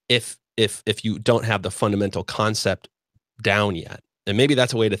if you don't have the fundamental concept down yet. And maybe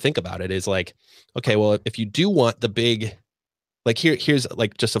that's a way to think about it, is like, okay, well, if you do want the big, like here's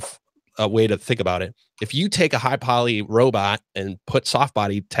like just a way to think about it. If you take a high poly robot and put soft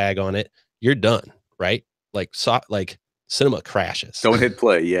body tag on it, you're done, right? Like cinema crashes. Don't hit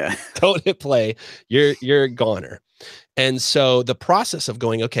play. Yeah. Don't hit play. You're goner. And so the process of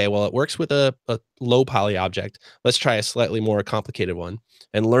going, okay, well, it works with a low poly object. Let's try a slightly more complicated one,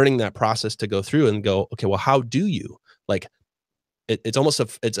 and learning that process to go through and go, okay, well, how do you like? It's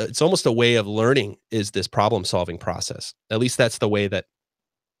almost a way of learning, is this problem solving process. At least that's the way that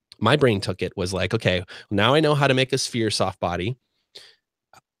my brain took it, was like, okay, now I know how to make a sphere soft body.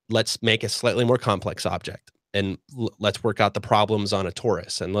 Let's make a slightly more complex object, and let's work out the problems on a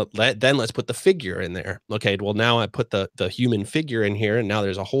torus, and then let's put the figure in there. Okay, well, now I put the human figure in here, and now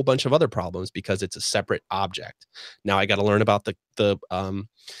there's a whole bunch of other problems because it's a separate object. Now I got to learn about the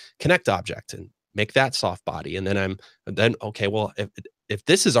connect object and make that soft body. And then okay, well, if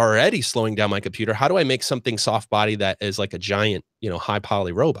this is already slowing down my computer, how do I make something soft body that is like a giant, high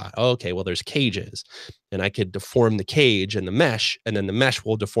poly robot? Oh, okay, well, there's cages, and I could deform the cage and the mesh, and then the mesh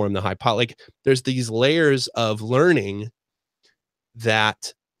will deform the high poly. Like, there's these layers of learning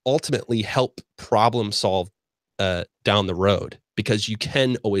that ultimately help problem solve down the road, because you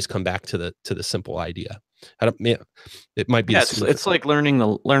can always come back to the simple idea. I don't, yeah, it might be. Yeah, it's like learning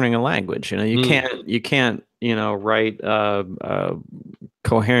a language. You know, you can't write a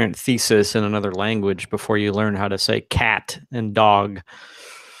coherent thesis in another language before you learn how to say cat and dog.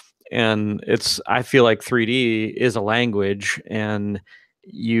 And I feel like 3D is a language, and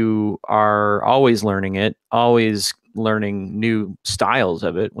you are always learning it, always learning new styles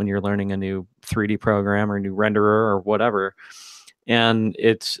of it when you're learning a new 3D program or new renderer or whatever. And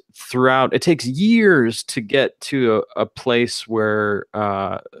it takes years to get to a place where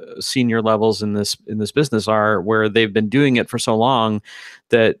senior levels in this business are, where they've been doing it for so long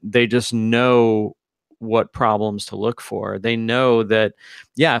that they just know what problems to look for. They know that,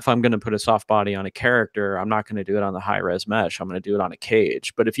 yeah, if I'm going to put a soft body on a character, I'm not going to do it on the high res mesh. I'm going to do it on a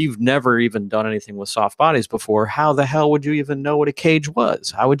cage. But if you've never even done anything with soft bodies before, how the hell would you even know what a cage was?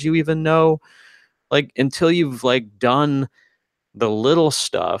 How would you even know, like, until you've like done the little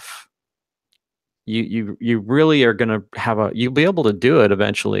stuff, you really are going to you'll be able to do it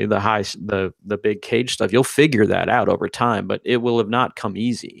eventually. The big cage stuff, you'll figure that out over time, but it will have not come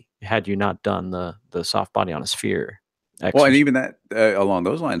easy had you not done the soft body on a sphere. Well, and even that along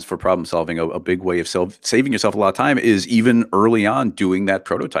those lines for problem solving, a big way of saving yourself a lot of time is even early on doing that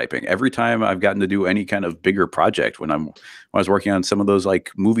prototyping. Every time I've gotten to do any kind of bigger project, when I was working on some of those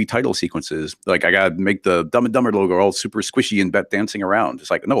like movie title sequences, like I got to make the Dumb and Dumber logo all super squishy and dancing around. It's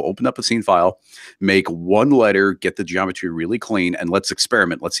like, no, open up a scene file, make one letter, get the geometry really clean, and let's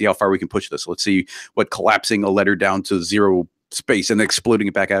experiment. Let's see how far we can push this. Let's see what collapsing a letter down to 0 space and exploding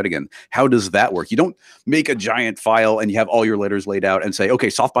it back out again. How does that work? You don't make a giant file and you have all your letters laid out and say, okay,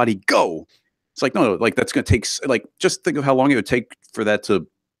 soft body, go. It's like, no, like that's going to take, like, just think of how long it would take for that to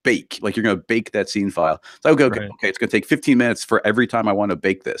bake. Like you're going to bake that scene file. So okay, Right. Okay, it's going to take 15 minutes for every time I want to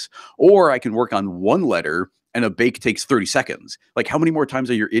bake this. Or I can work on one letter and a bake takes 30 seconds. Like how many more times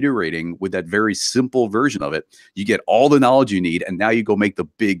are you iterating with that very simple version of it? You get all the knowledge you need, and now you go make the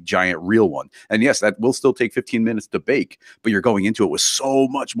big, giant, real one. And yes, that will still take 15 minutes to bake, but you're going into it with so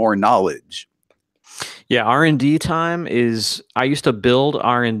much more knowledge. Yeah, R&D time I used to build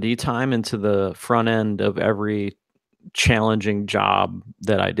R&D time into the front end of every challenging job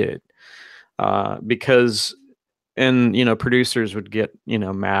that I did. Because producers would get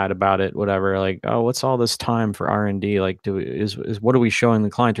mad about it, whatever, like, oh, what's all this time for R&D, like what are we showing the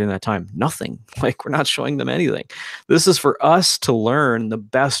client during that time? Nothing. Like, we're not showing them anything. This is for us to learn the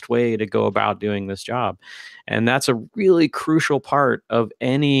best way to go about doing this job. And that's a really crucial part of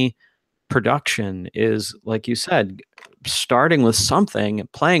any production, is, like you said, starting with something,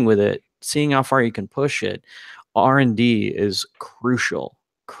 playing with it, seeing how far you can push it. R&D is crucial.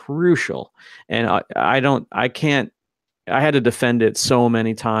 And I had to defend it so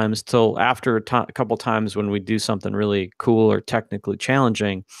many times till after a couple times when we do something really cool or technically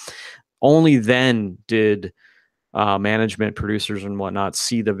challenging. Only then did management, producers and whatnot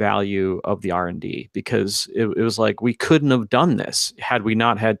see the value of the R&D, because it was like, we couldn't have done this had we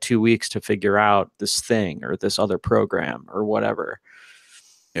not had 2 weeks to figure out this thing or this other program or whatever.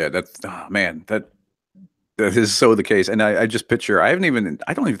 Yeah, that is so the case. And I just picture, I don't even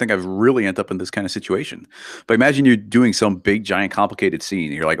think I've really ended up in this kind of situation. But imagine you're doing some big, giant, complicated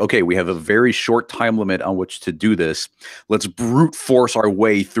scene. You're like, okay, we have a very short time limit on which to do this. Let's brute force our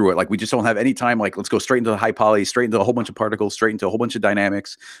way through it. Like, we just don't have any time. Like, let's go straight into the high poly, straight into a whole bunch of particles, straight into a whole bunch of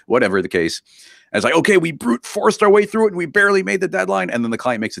dynamics, whatever the case. And it's like, okay, we brute forced our way through it and we barely made the deadline. And then the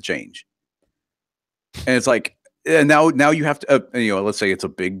client makes a change. And it's like, and now you have to, let's say it's a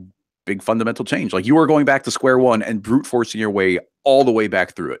big fundamental change. Like, you are going back to square one and brute forcing your way all the way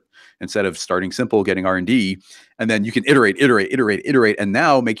back through it, instead of starting simple, getting R&D, and then you can iterate, and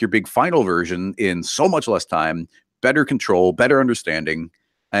now make your big final version in so much less time, better control, better understanding.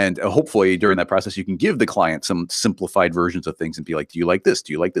 And hopefully during that process, you can give the client some simplified versions of things and be like, do you like this?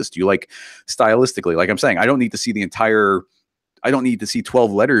 Do you like this? Do you like stylistically? Like I'm saying, I don't need to see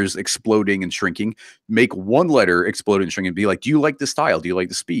 12 letters exploding and shrinking. Make one letter explode and shrink and be like, do you like the style? Do you like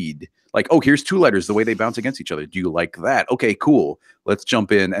the speed? Like, oh, here's 2 letters, the way they bounce against each other. Do you like that? Okay, cool. Let's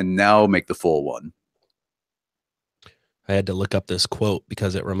jump in and now make the full one. I had to look up this quote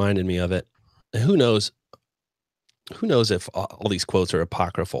because it reminded me of it. And who knows if all these quotes are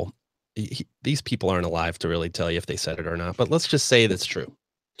apocryphal. These people aren't alive to really tell you if they said it or not, but let's just say that's true.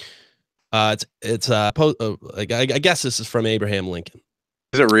 I guess this is from Abraham Lincoln.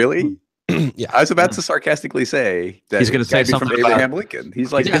 Is it really? Yeah. I was about to sarcastically say that he's going to say something from Abraham Lincoln.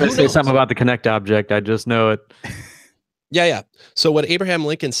 He's like, he's going to say something about the Connect object. I just know it. Yeah. So what Abraham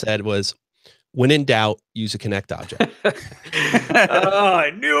Lincoln said was, when in doubt, use a Connect object. Oh,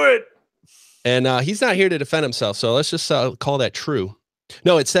 I knew it. And he's not here to defend himself, so let's just call that true.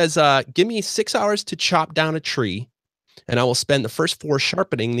 No, it says, give me 6 hours to chop down a tree, and I will spend the first 4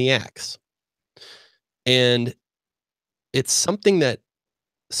 sharpening the axe. And it's something that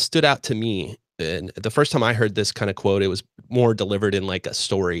stood out to me. And the first time I heard this kind of quote, it was more delivered in like a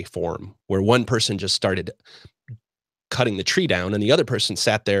story form, where one person just started cutting the tree down and the other person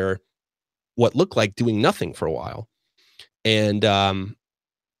sat there what looked like doing nothing for a while. And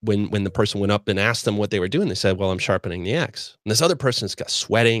when the person went up and asked them what they were doing, they said, well, I'm sharpening the axe. And this other person's got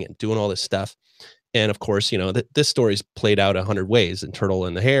sweating and doing all this stuff. And of course, you know, this story's played out 100 ways, and Turtle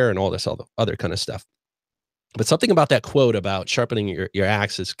in the Hair and all this other kind of stuff. But something about that quote about sharpening your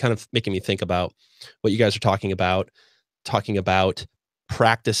axe is kind of making me think about what you guys are talking about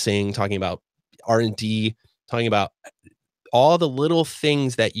practicing, talking about R&D, talking about all the little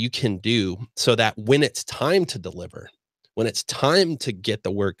things that you can do so that when it's time to deliver, when it's time to get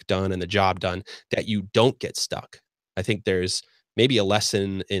the work done and the job done, that you don't get stuck. I think there's maybe a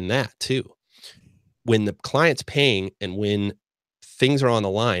lesson in that too. When the client's paying and when things are on the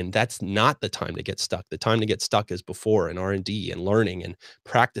line, that's not the time to get stuck. The time to get stuck is before, in R&D and learning and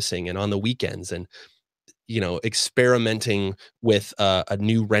practicing and on the weekends and, you know, experimenting with a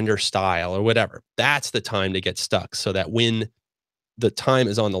new render style or whatever. That's the time to get stuck, so that when the time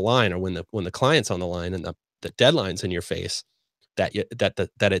is on the line, or when the client's on the line and the deadline's in your face, that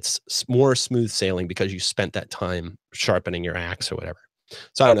it's more smooth sailing because you spent that time sharpening your axe or whatever.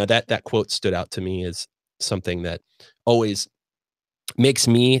 So I don't know, that quote stood out to me as something that always makes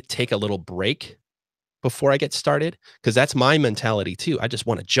me take a little break before I get started, because that's my mentality too. I just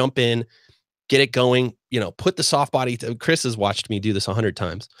want to jump in, get it going, you know, put the soft body. Chris has watched me do this 100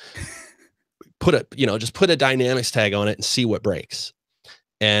 times. Just put a dynamics tag on it and see what breaks.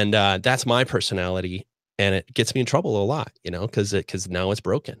 And that's my personality, and it gets me in trouble a lot, you know, because now it's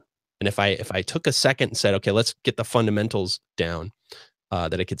broken. And if I took a second and said, okay, let's get the fundamentals down,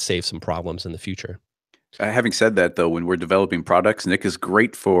 that it could save some problems in the future. Having said that, though, when we're developing products, Nick is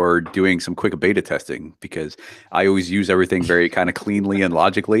great for doing some quick beta testing, because I always use everything very kind of cleanly and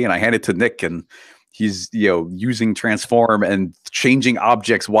logically, and I hand it to Nick, and he's, you know, using transform and changing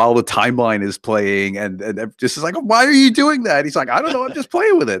objects while the timeline is playing, and just is like, why are you doing that? He's like, I don't know, I'm just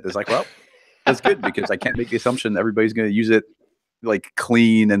playing with it. It's like, well, that's good, because I can't make the assumption everybody's going to use it like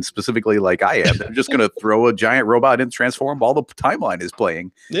clean and specifically like I am. They're just going to throw a giant robot in transform while the timeline is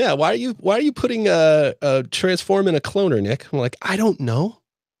playing. Yeah. Why are you putting a transform in a cloner, Nick? I'm like, I don't know.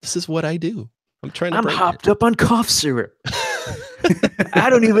 This is what I do. I'm hopped up on cough syrup. I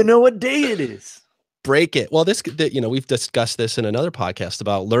don't even know what day it is. Break it. Well, we've discussed this in another podcast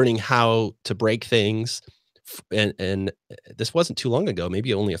about learning how to break things. And this wasn't too long ago,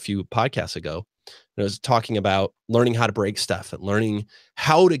 maybe only a few podcasts ago. I was talking about learning how to break stuff and learning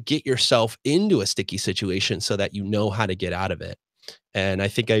how to get yourself into a sticky situation so that you know how to get out of it. And I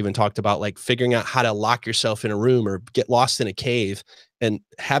think I even talked about like figuring out how to lock yourself in a room or get lost in a cave, and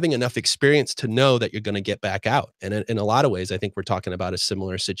having enough experience to know that you're going to get back out. And in a lot of ways, I think we're talking about a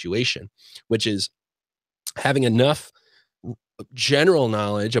similar situation, which is having enough general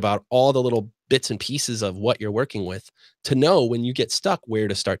knowledge about all the little bits and pieces of what you're working with to know when you get stuck where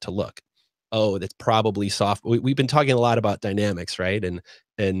to start to look. Oh, that's probably soft. We've been talking a lot about dynamics, right?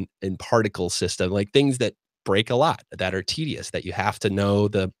 And particle system, like things that break a lot, that are tedious, that you have to know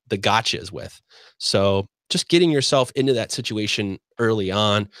the gotchas with. So just getting yourself into that situation early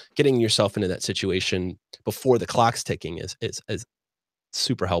on, getting yourself into that situation before the clock's ticking is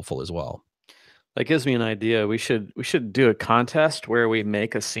super helpful as well. That gives me an idea. We should do a contest where we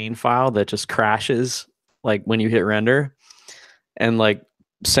make a scene file that just crashes like when you hit render, and like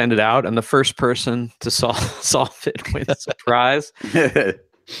send it out, and the first person to solve it wins a prize.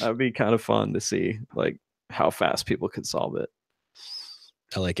 That'd be kind of fun to see, like how fast people could solve it.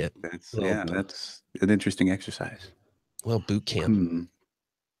 I like it. That's an interesting exercise. Well, boot camp.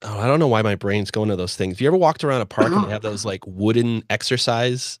 Oh, I don't know why my brain's going to those things. Have you ever walked around a park and they have those like wooden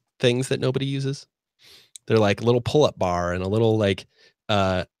exercise things that nobody uses? They're like a little pull-up bar and a little like,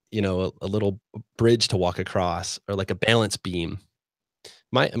 a little bridge to walk across, or like a balance beam.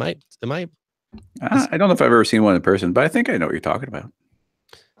 I don't know if I've ever seen one in person, but I think I know what you're talking about.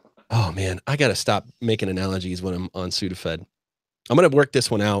 Oh man, I got to stop making analogies when I'm on Sudafed. I'm going to work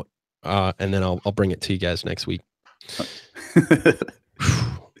this one out, and then I'll bring it to you guys next week.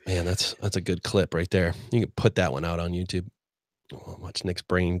 Man, that's a good clip right there. You can put that one out on YouTube. Watch Nick's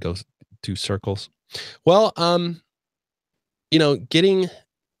brain go do circles. Well,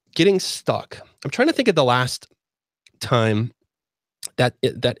 getting stuck. I'm trying to think of the last time that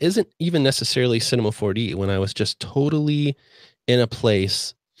isn't even necessarily Cinema 4D, when I was just totally in a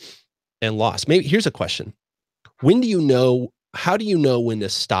place and lost. Maybe here's a question. When do you know how do you know when to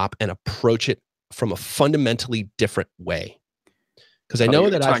stop and approach it from a fundamentally different way? Because I know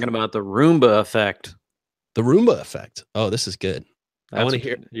that talking about the Roomba effect. The Roomba effect. Oh, this is good. I want to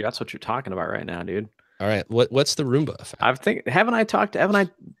hear. That's what you're talking about right now, dude. All right. What's the Roomba effect? Haven't I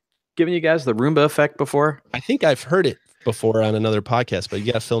given you guys the Roomba effect before? I think I've heard it before on another podcast, but you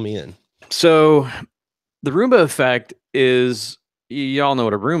got to fill me in. So the Roomba effect is, y'all know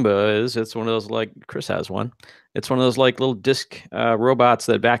what a Roomba is. It's one of those, like Chris has one. It's one of those like little disc robots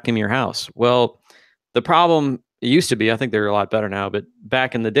that vacuum your house. Well, the problem, it used to be, I think they're a lot better now, but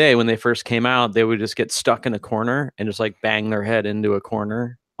back in the day when they first came out, they would just get stuck in a corner and just like bang their head into a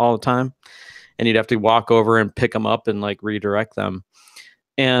corner all the time. And you'd have to walk over and pick them up and like redirect them.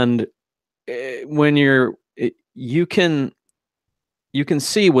 And when you can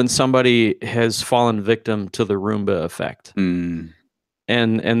see when somebody has fallen victim to the Roomba effect.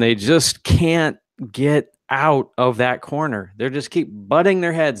 And they just can't get out of that corner. They just keep butting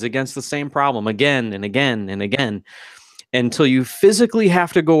their heads against the same problem again and again and again until you physically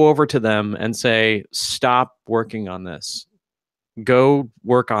have to go over to them and say, stop working on this. Go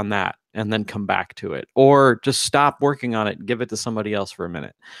work on that and then come back to it. Or just stop working on it and give it to somebody else for a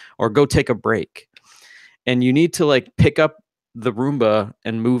minute. Or go take a break. And you need to like pick up the Roomba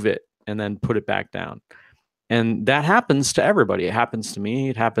and move it and then put it back down. And that happens to everybody. It happens to me.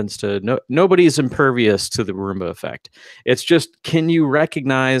 It happens to nobody's impervious to the Roomba effect. It's just,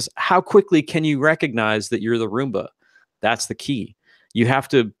 how quickly can you recognize that you're the Roomba? That's the key. You have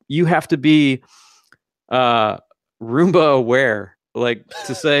to be Roomba aware, like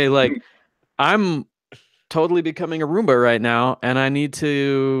to say like, I'm totally becoming a Roomba right now. And I need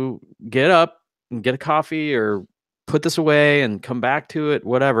to get up and get a coffee or put this away and come back to it,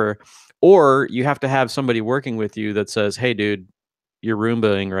 whatever. Or you have to have somebody working with you that says, hey, dude, you're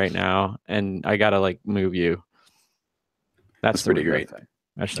Roombaing right now, and I got to, like, move you. That's pretty great.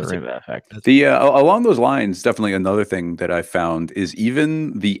 That's the Roomba effect. Along those lines, definitely another thing that I found is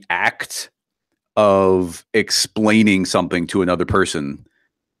even the act of explaining something to another person.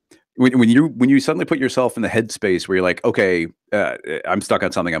 When you suddenly put yourself in the headspace where you're like, okay, I'm stuck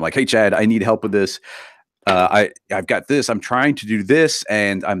on something. I'm like, hey, Chad, I need help with this. I've got this. I'm trying to do this,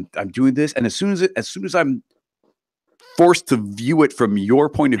 and I'm doing this. And as soon as I'm forced to view it from your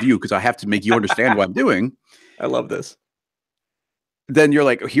point of view, because I have to make you understand what I'm doing. I love this. Then you're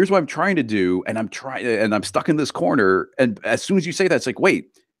like, here's what I'm trying to do, and I'm stuck in this corner. And as soon as you say that, it's like,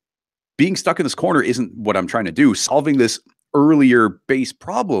 wait, being stuck in this corner isn't what I'm trying to do. Solving this earlier base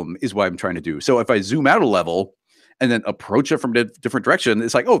problem is what I'm trying to do. So if I zoom out a level and then approach it from a different direction,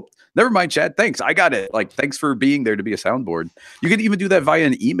 it's like, oh, never mind, Chad. Thanks. I got it. Like, thanks for being there to be a soundboard. You could even do that via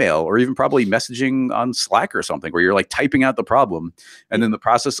an email or even probably messaging on Slack or something where you're like typing out the problem. And then the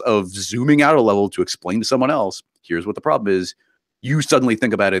process of zooming out a level to explain to someone else, here's what the problem is. You suddenly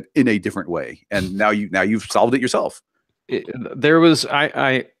think about it in a different way. And now you've solved it yourself. We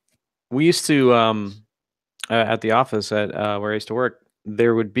used to, at the office at where I used to work,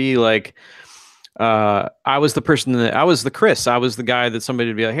 there would be like, I was the Chris. I was the guy that somebody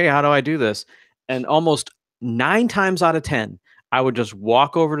would be like, hey, how do I do this? And almost 9 times out of 10, I would just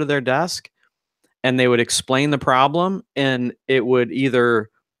walk over to their desk and they would explain the problem. And it would either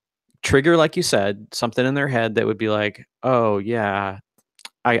trigger, like you said, something in their head that would be like, oh yeah,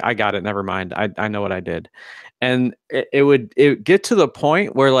 I got it. Never mind. I know what I did. And it would get to the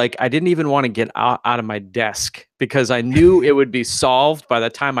point where like I didn't even want to get out of my desk because I knew it would be solved by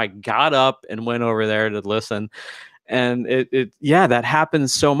the time I got up and went over there to listen. And that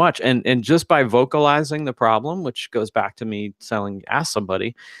happens so much. And just by vocalizing the problem, which goes back to me ask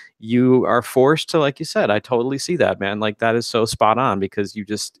somebody, you are forced to, like you said, I totally see that, man. Like that is so spot on because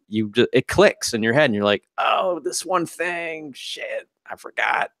it clicks in your head and you're like, oh, this one thing, shit, I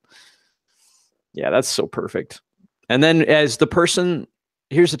forgot. Yeah, that's so perfect. And then as the person,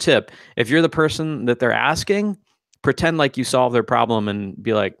 here's a tip. If you're the person that they're asking, pretend like you solve their problem and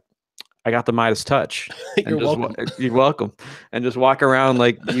be like, I got the Midas touch. You're welcome. You're welcome. And just walk around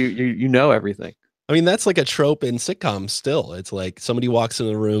like you know everything. I mean, that's like a trope in sitcoms still. It's like somebody walks in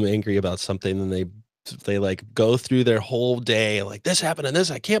the room angry about something and they like go through their whole day like this happened and this,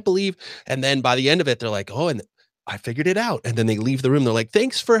 I can't believe. And then by the end of it, they're like, oh, and I figured it out. And then they leave the room. They're like,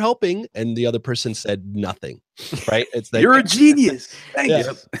 thanks for helping. And the other person said nothing, right? It's like, you're a genius. Thank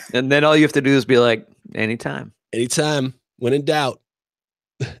you. And then all you have to do is be like, anytime, when in doubt,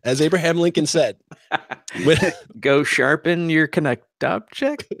 as Abraham Lincoln said, go sharpen your connect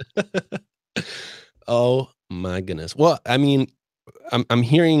object. Oh my goodness. Well, I mean, I'm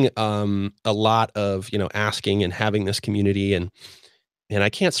hearing a lot of, asking and having this community and I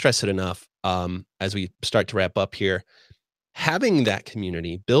can't stress it enough. As we start to wrap up here, having that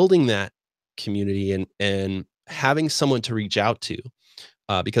community, building that community, and having someone to reach out to,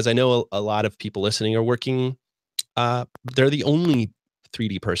 because I know a lot of people listening are working. They're the only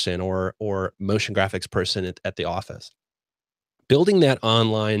 3D person or motion graphics person at the office. Building that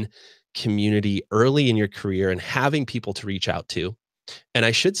online community early in your career and having people to reach out to, and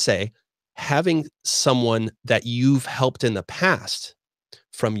I should say, having someone that you've helped in the past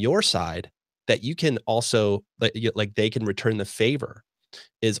from your side that you can also like they can return the favor,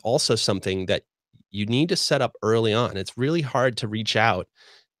 is also something that you need to set up early on. It's really hard to reach out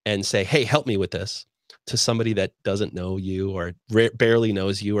and say, "Hey, help me with this," to somebody that doesn't know you or barely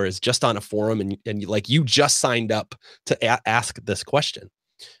knows you or is just on a forum and like you just signed up to ask this question.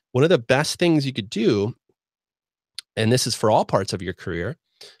 One of the best things you could do, and this is for all parts of your career,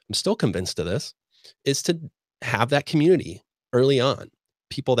 I'm still convinced of this, is to have that community early on.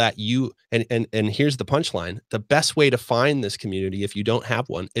 People that you and here's the punchline. The best way to find this community, if you don't have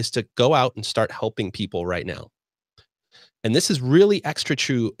one, is to go out and start helping people right now. And this is really extra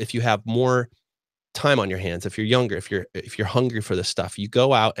true if you have more time on your hands, if you're younger, if you're hungry for this stuff. You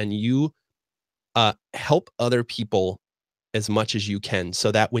go out and you help other people as much as you can,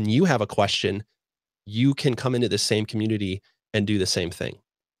 so that when you have a question, you can come into the same community and do the same thing.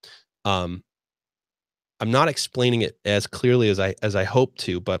 I'm not explaining it as clearly as I hope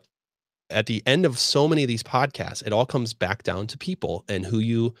to, but at the end of so many of these podcasts, it all comes back down to people and who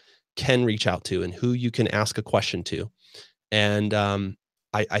you can reach out to and who you can ask a question to. And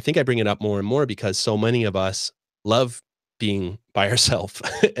I think I bring it up more and more because so many of us love being by ourselves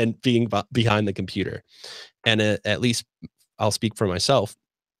and being behind the computer. And at least I'll speak for myself.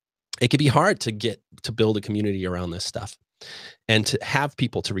 It can be hard to build a community around this stuff and to have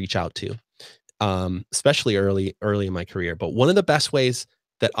people to reach out to, especially early in my career. But one of the best ways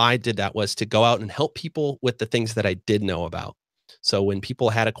that I did that was to go out and help people with the things that I did know about. So when people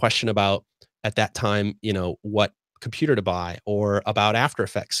had a question about, at that time, what computer to buy or about After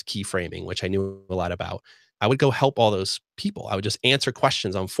Effects keyframing, which I knew a lot about, I would go help all those people. I would just answer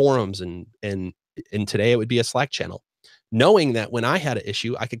questions on forums and today it would be a Slack channel, knowing that when I had an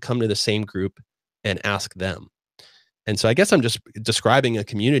issue, I could come to the same group and ask them. And so I guess I'm just describing a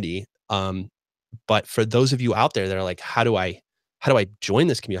community. But for those of you out there that are like, how do I join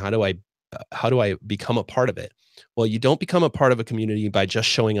this community? How do I become a part of it? Well, you don't become a part of a community by just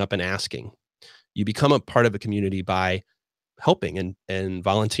showing up and asking. You become a part of a community by helping and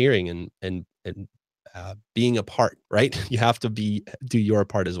volunteering and being a part, right? You have to do your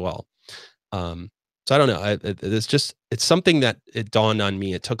part as well. So I don't know. It's something that it dawned on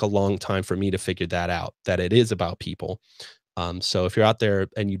me. It took a long time for me to figure that out, that it is about people. So if you're out there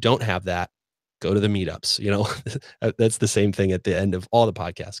and you don't have that, go to the meetups. That's the same thing at the end of all the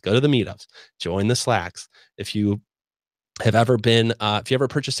podcasts. Go to the meetups, join the Slacks. If you have ever been, if you ever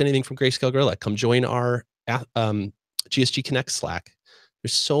purchased anything from Greyscalegorilla, come join our GSG Connect Slack.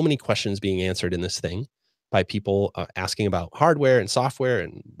 There's so many questions being answered in this thing by people asking about hardware and software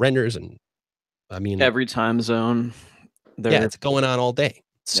and renders. And I mean, every time zone. Yeah, it's going on all day.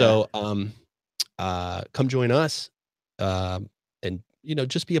 So come join us and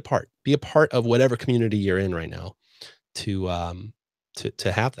just be a part of whatever community you're in right now to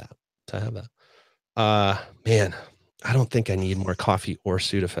have that. Man, I don't think I need more coffee or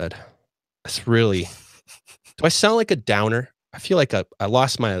Sudafed. It's really, do I sound like a downer? I feel like I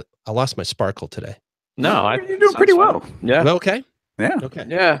lost my sparkle today. No, you're doing pretty well. Yeah. Okay. Yeah. Okay.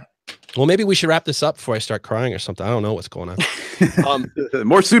 Yeah. Well, maybe we should wrap this up before I start crying or something. I don't know what's going on.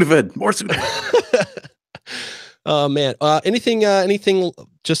 More Sudafed. Oh man. Anything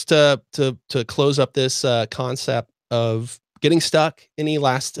just to close up this concept of getting stuck? Any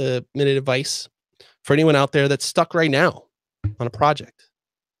last minute advice for anyone out there that's stuck right now on a project?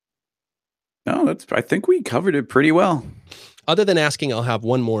 No, I think we covered it pretty well. Other than asking, I'll have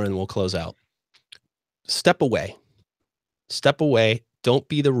one more and we'll close out. Step away. Don't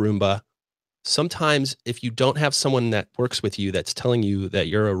be the Roomba. Sometimes if you don't have someone that works with you that's telling you that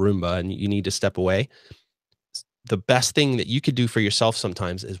you're a Roomba and you need to step away, the best thing that you could do for yourself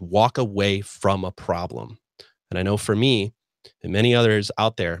sometimes is walk away from a problem. And I know for me and many others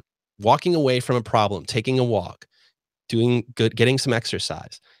out there, walking away from a problem, taking a walk, doing good, getting some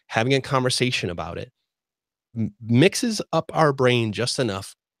exercise, having a conversation about it, mixes up our brain just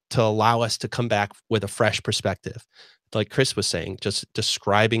enough to allow us to come back with a fresh perspective. Like Chris was saying, just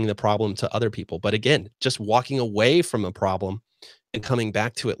describing the problem to other people. But again, just walking away from a problem and coming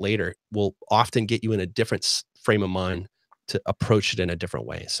back to it later will often get you in a different frame of mind to approach it in a different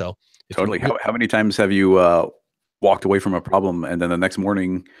way. So totally. How many times have you walked away from a problem, and then the next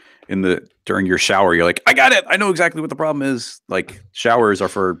morning during your shower, you're like, I got it. I know exactly what the problem is. Like, showers are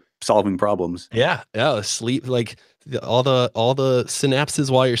for solving problems. Yeah. Sleep, like all the synapses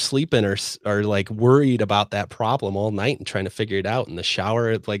while you're sleeping are like worried about that problem all night and trying to figure it out. In the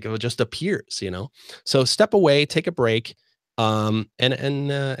shower, it just appears, So step away, take a break,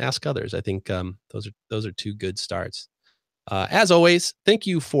 and ask others. I think those are two good starts. As always, thank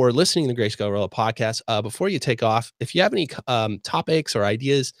you for listening to the Greyscalegorilla podcast. Before you take off, if you have any topics or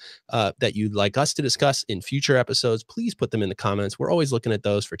ideas that you'd like us to discuss in future episodes, please put them in the comments. We're always looking at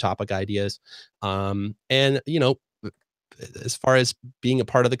those for topic ideas. And, as far as being a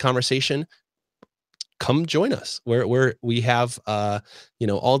part of the conversation, come join us. We have,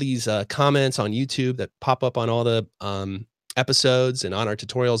 all these comments on YouTube that pop up on all the episodes and on our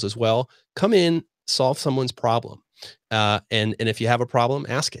tutorials as well. Come in, solve someone's problem. And if you have a problem,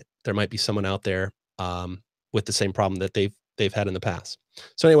 ask it. There might be someone out there with the same problem that they've had in the past.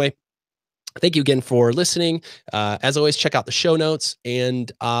 So anyway, thank you again for listening. As always, check out the show notes,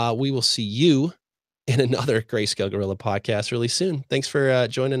 and we will see you in another Greyscalegorilla podcast really soon. Thanks for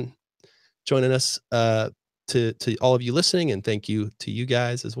joining us, to all of you listening, and thank you to you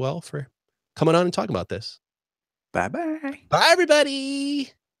guys as well for coming on and talking about this. Bye-bye. Bye,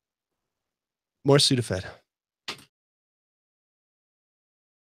 everybody. More Sudafed.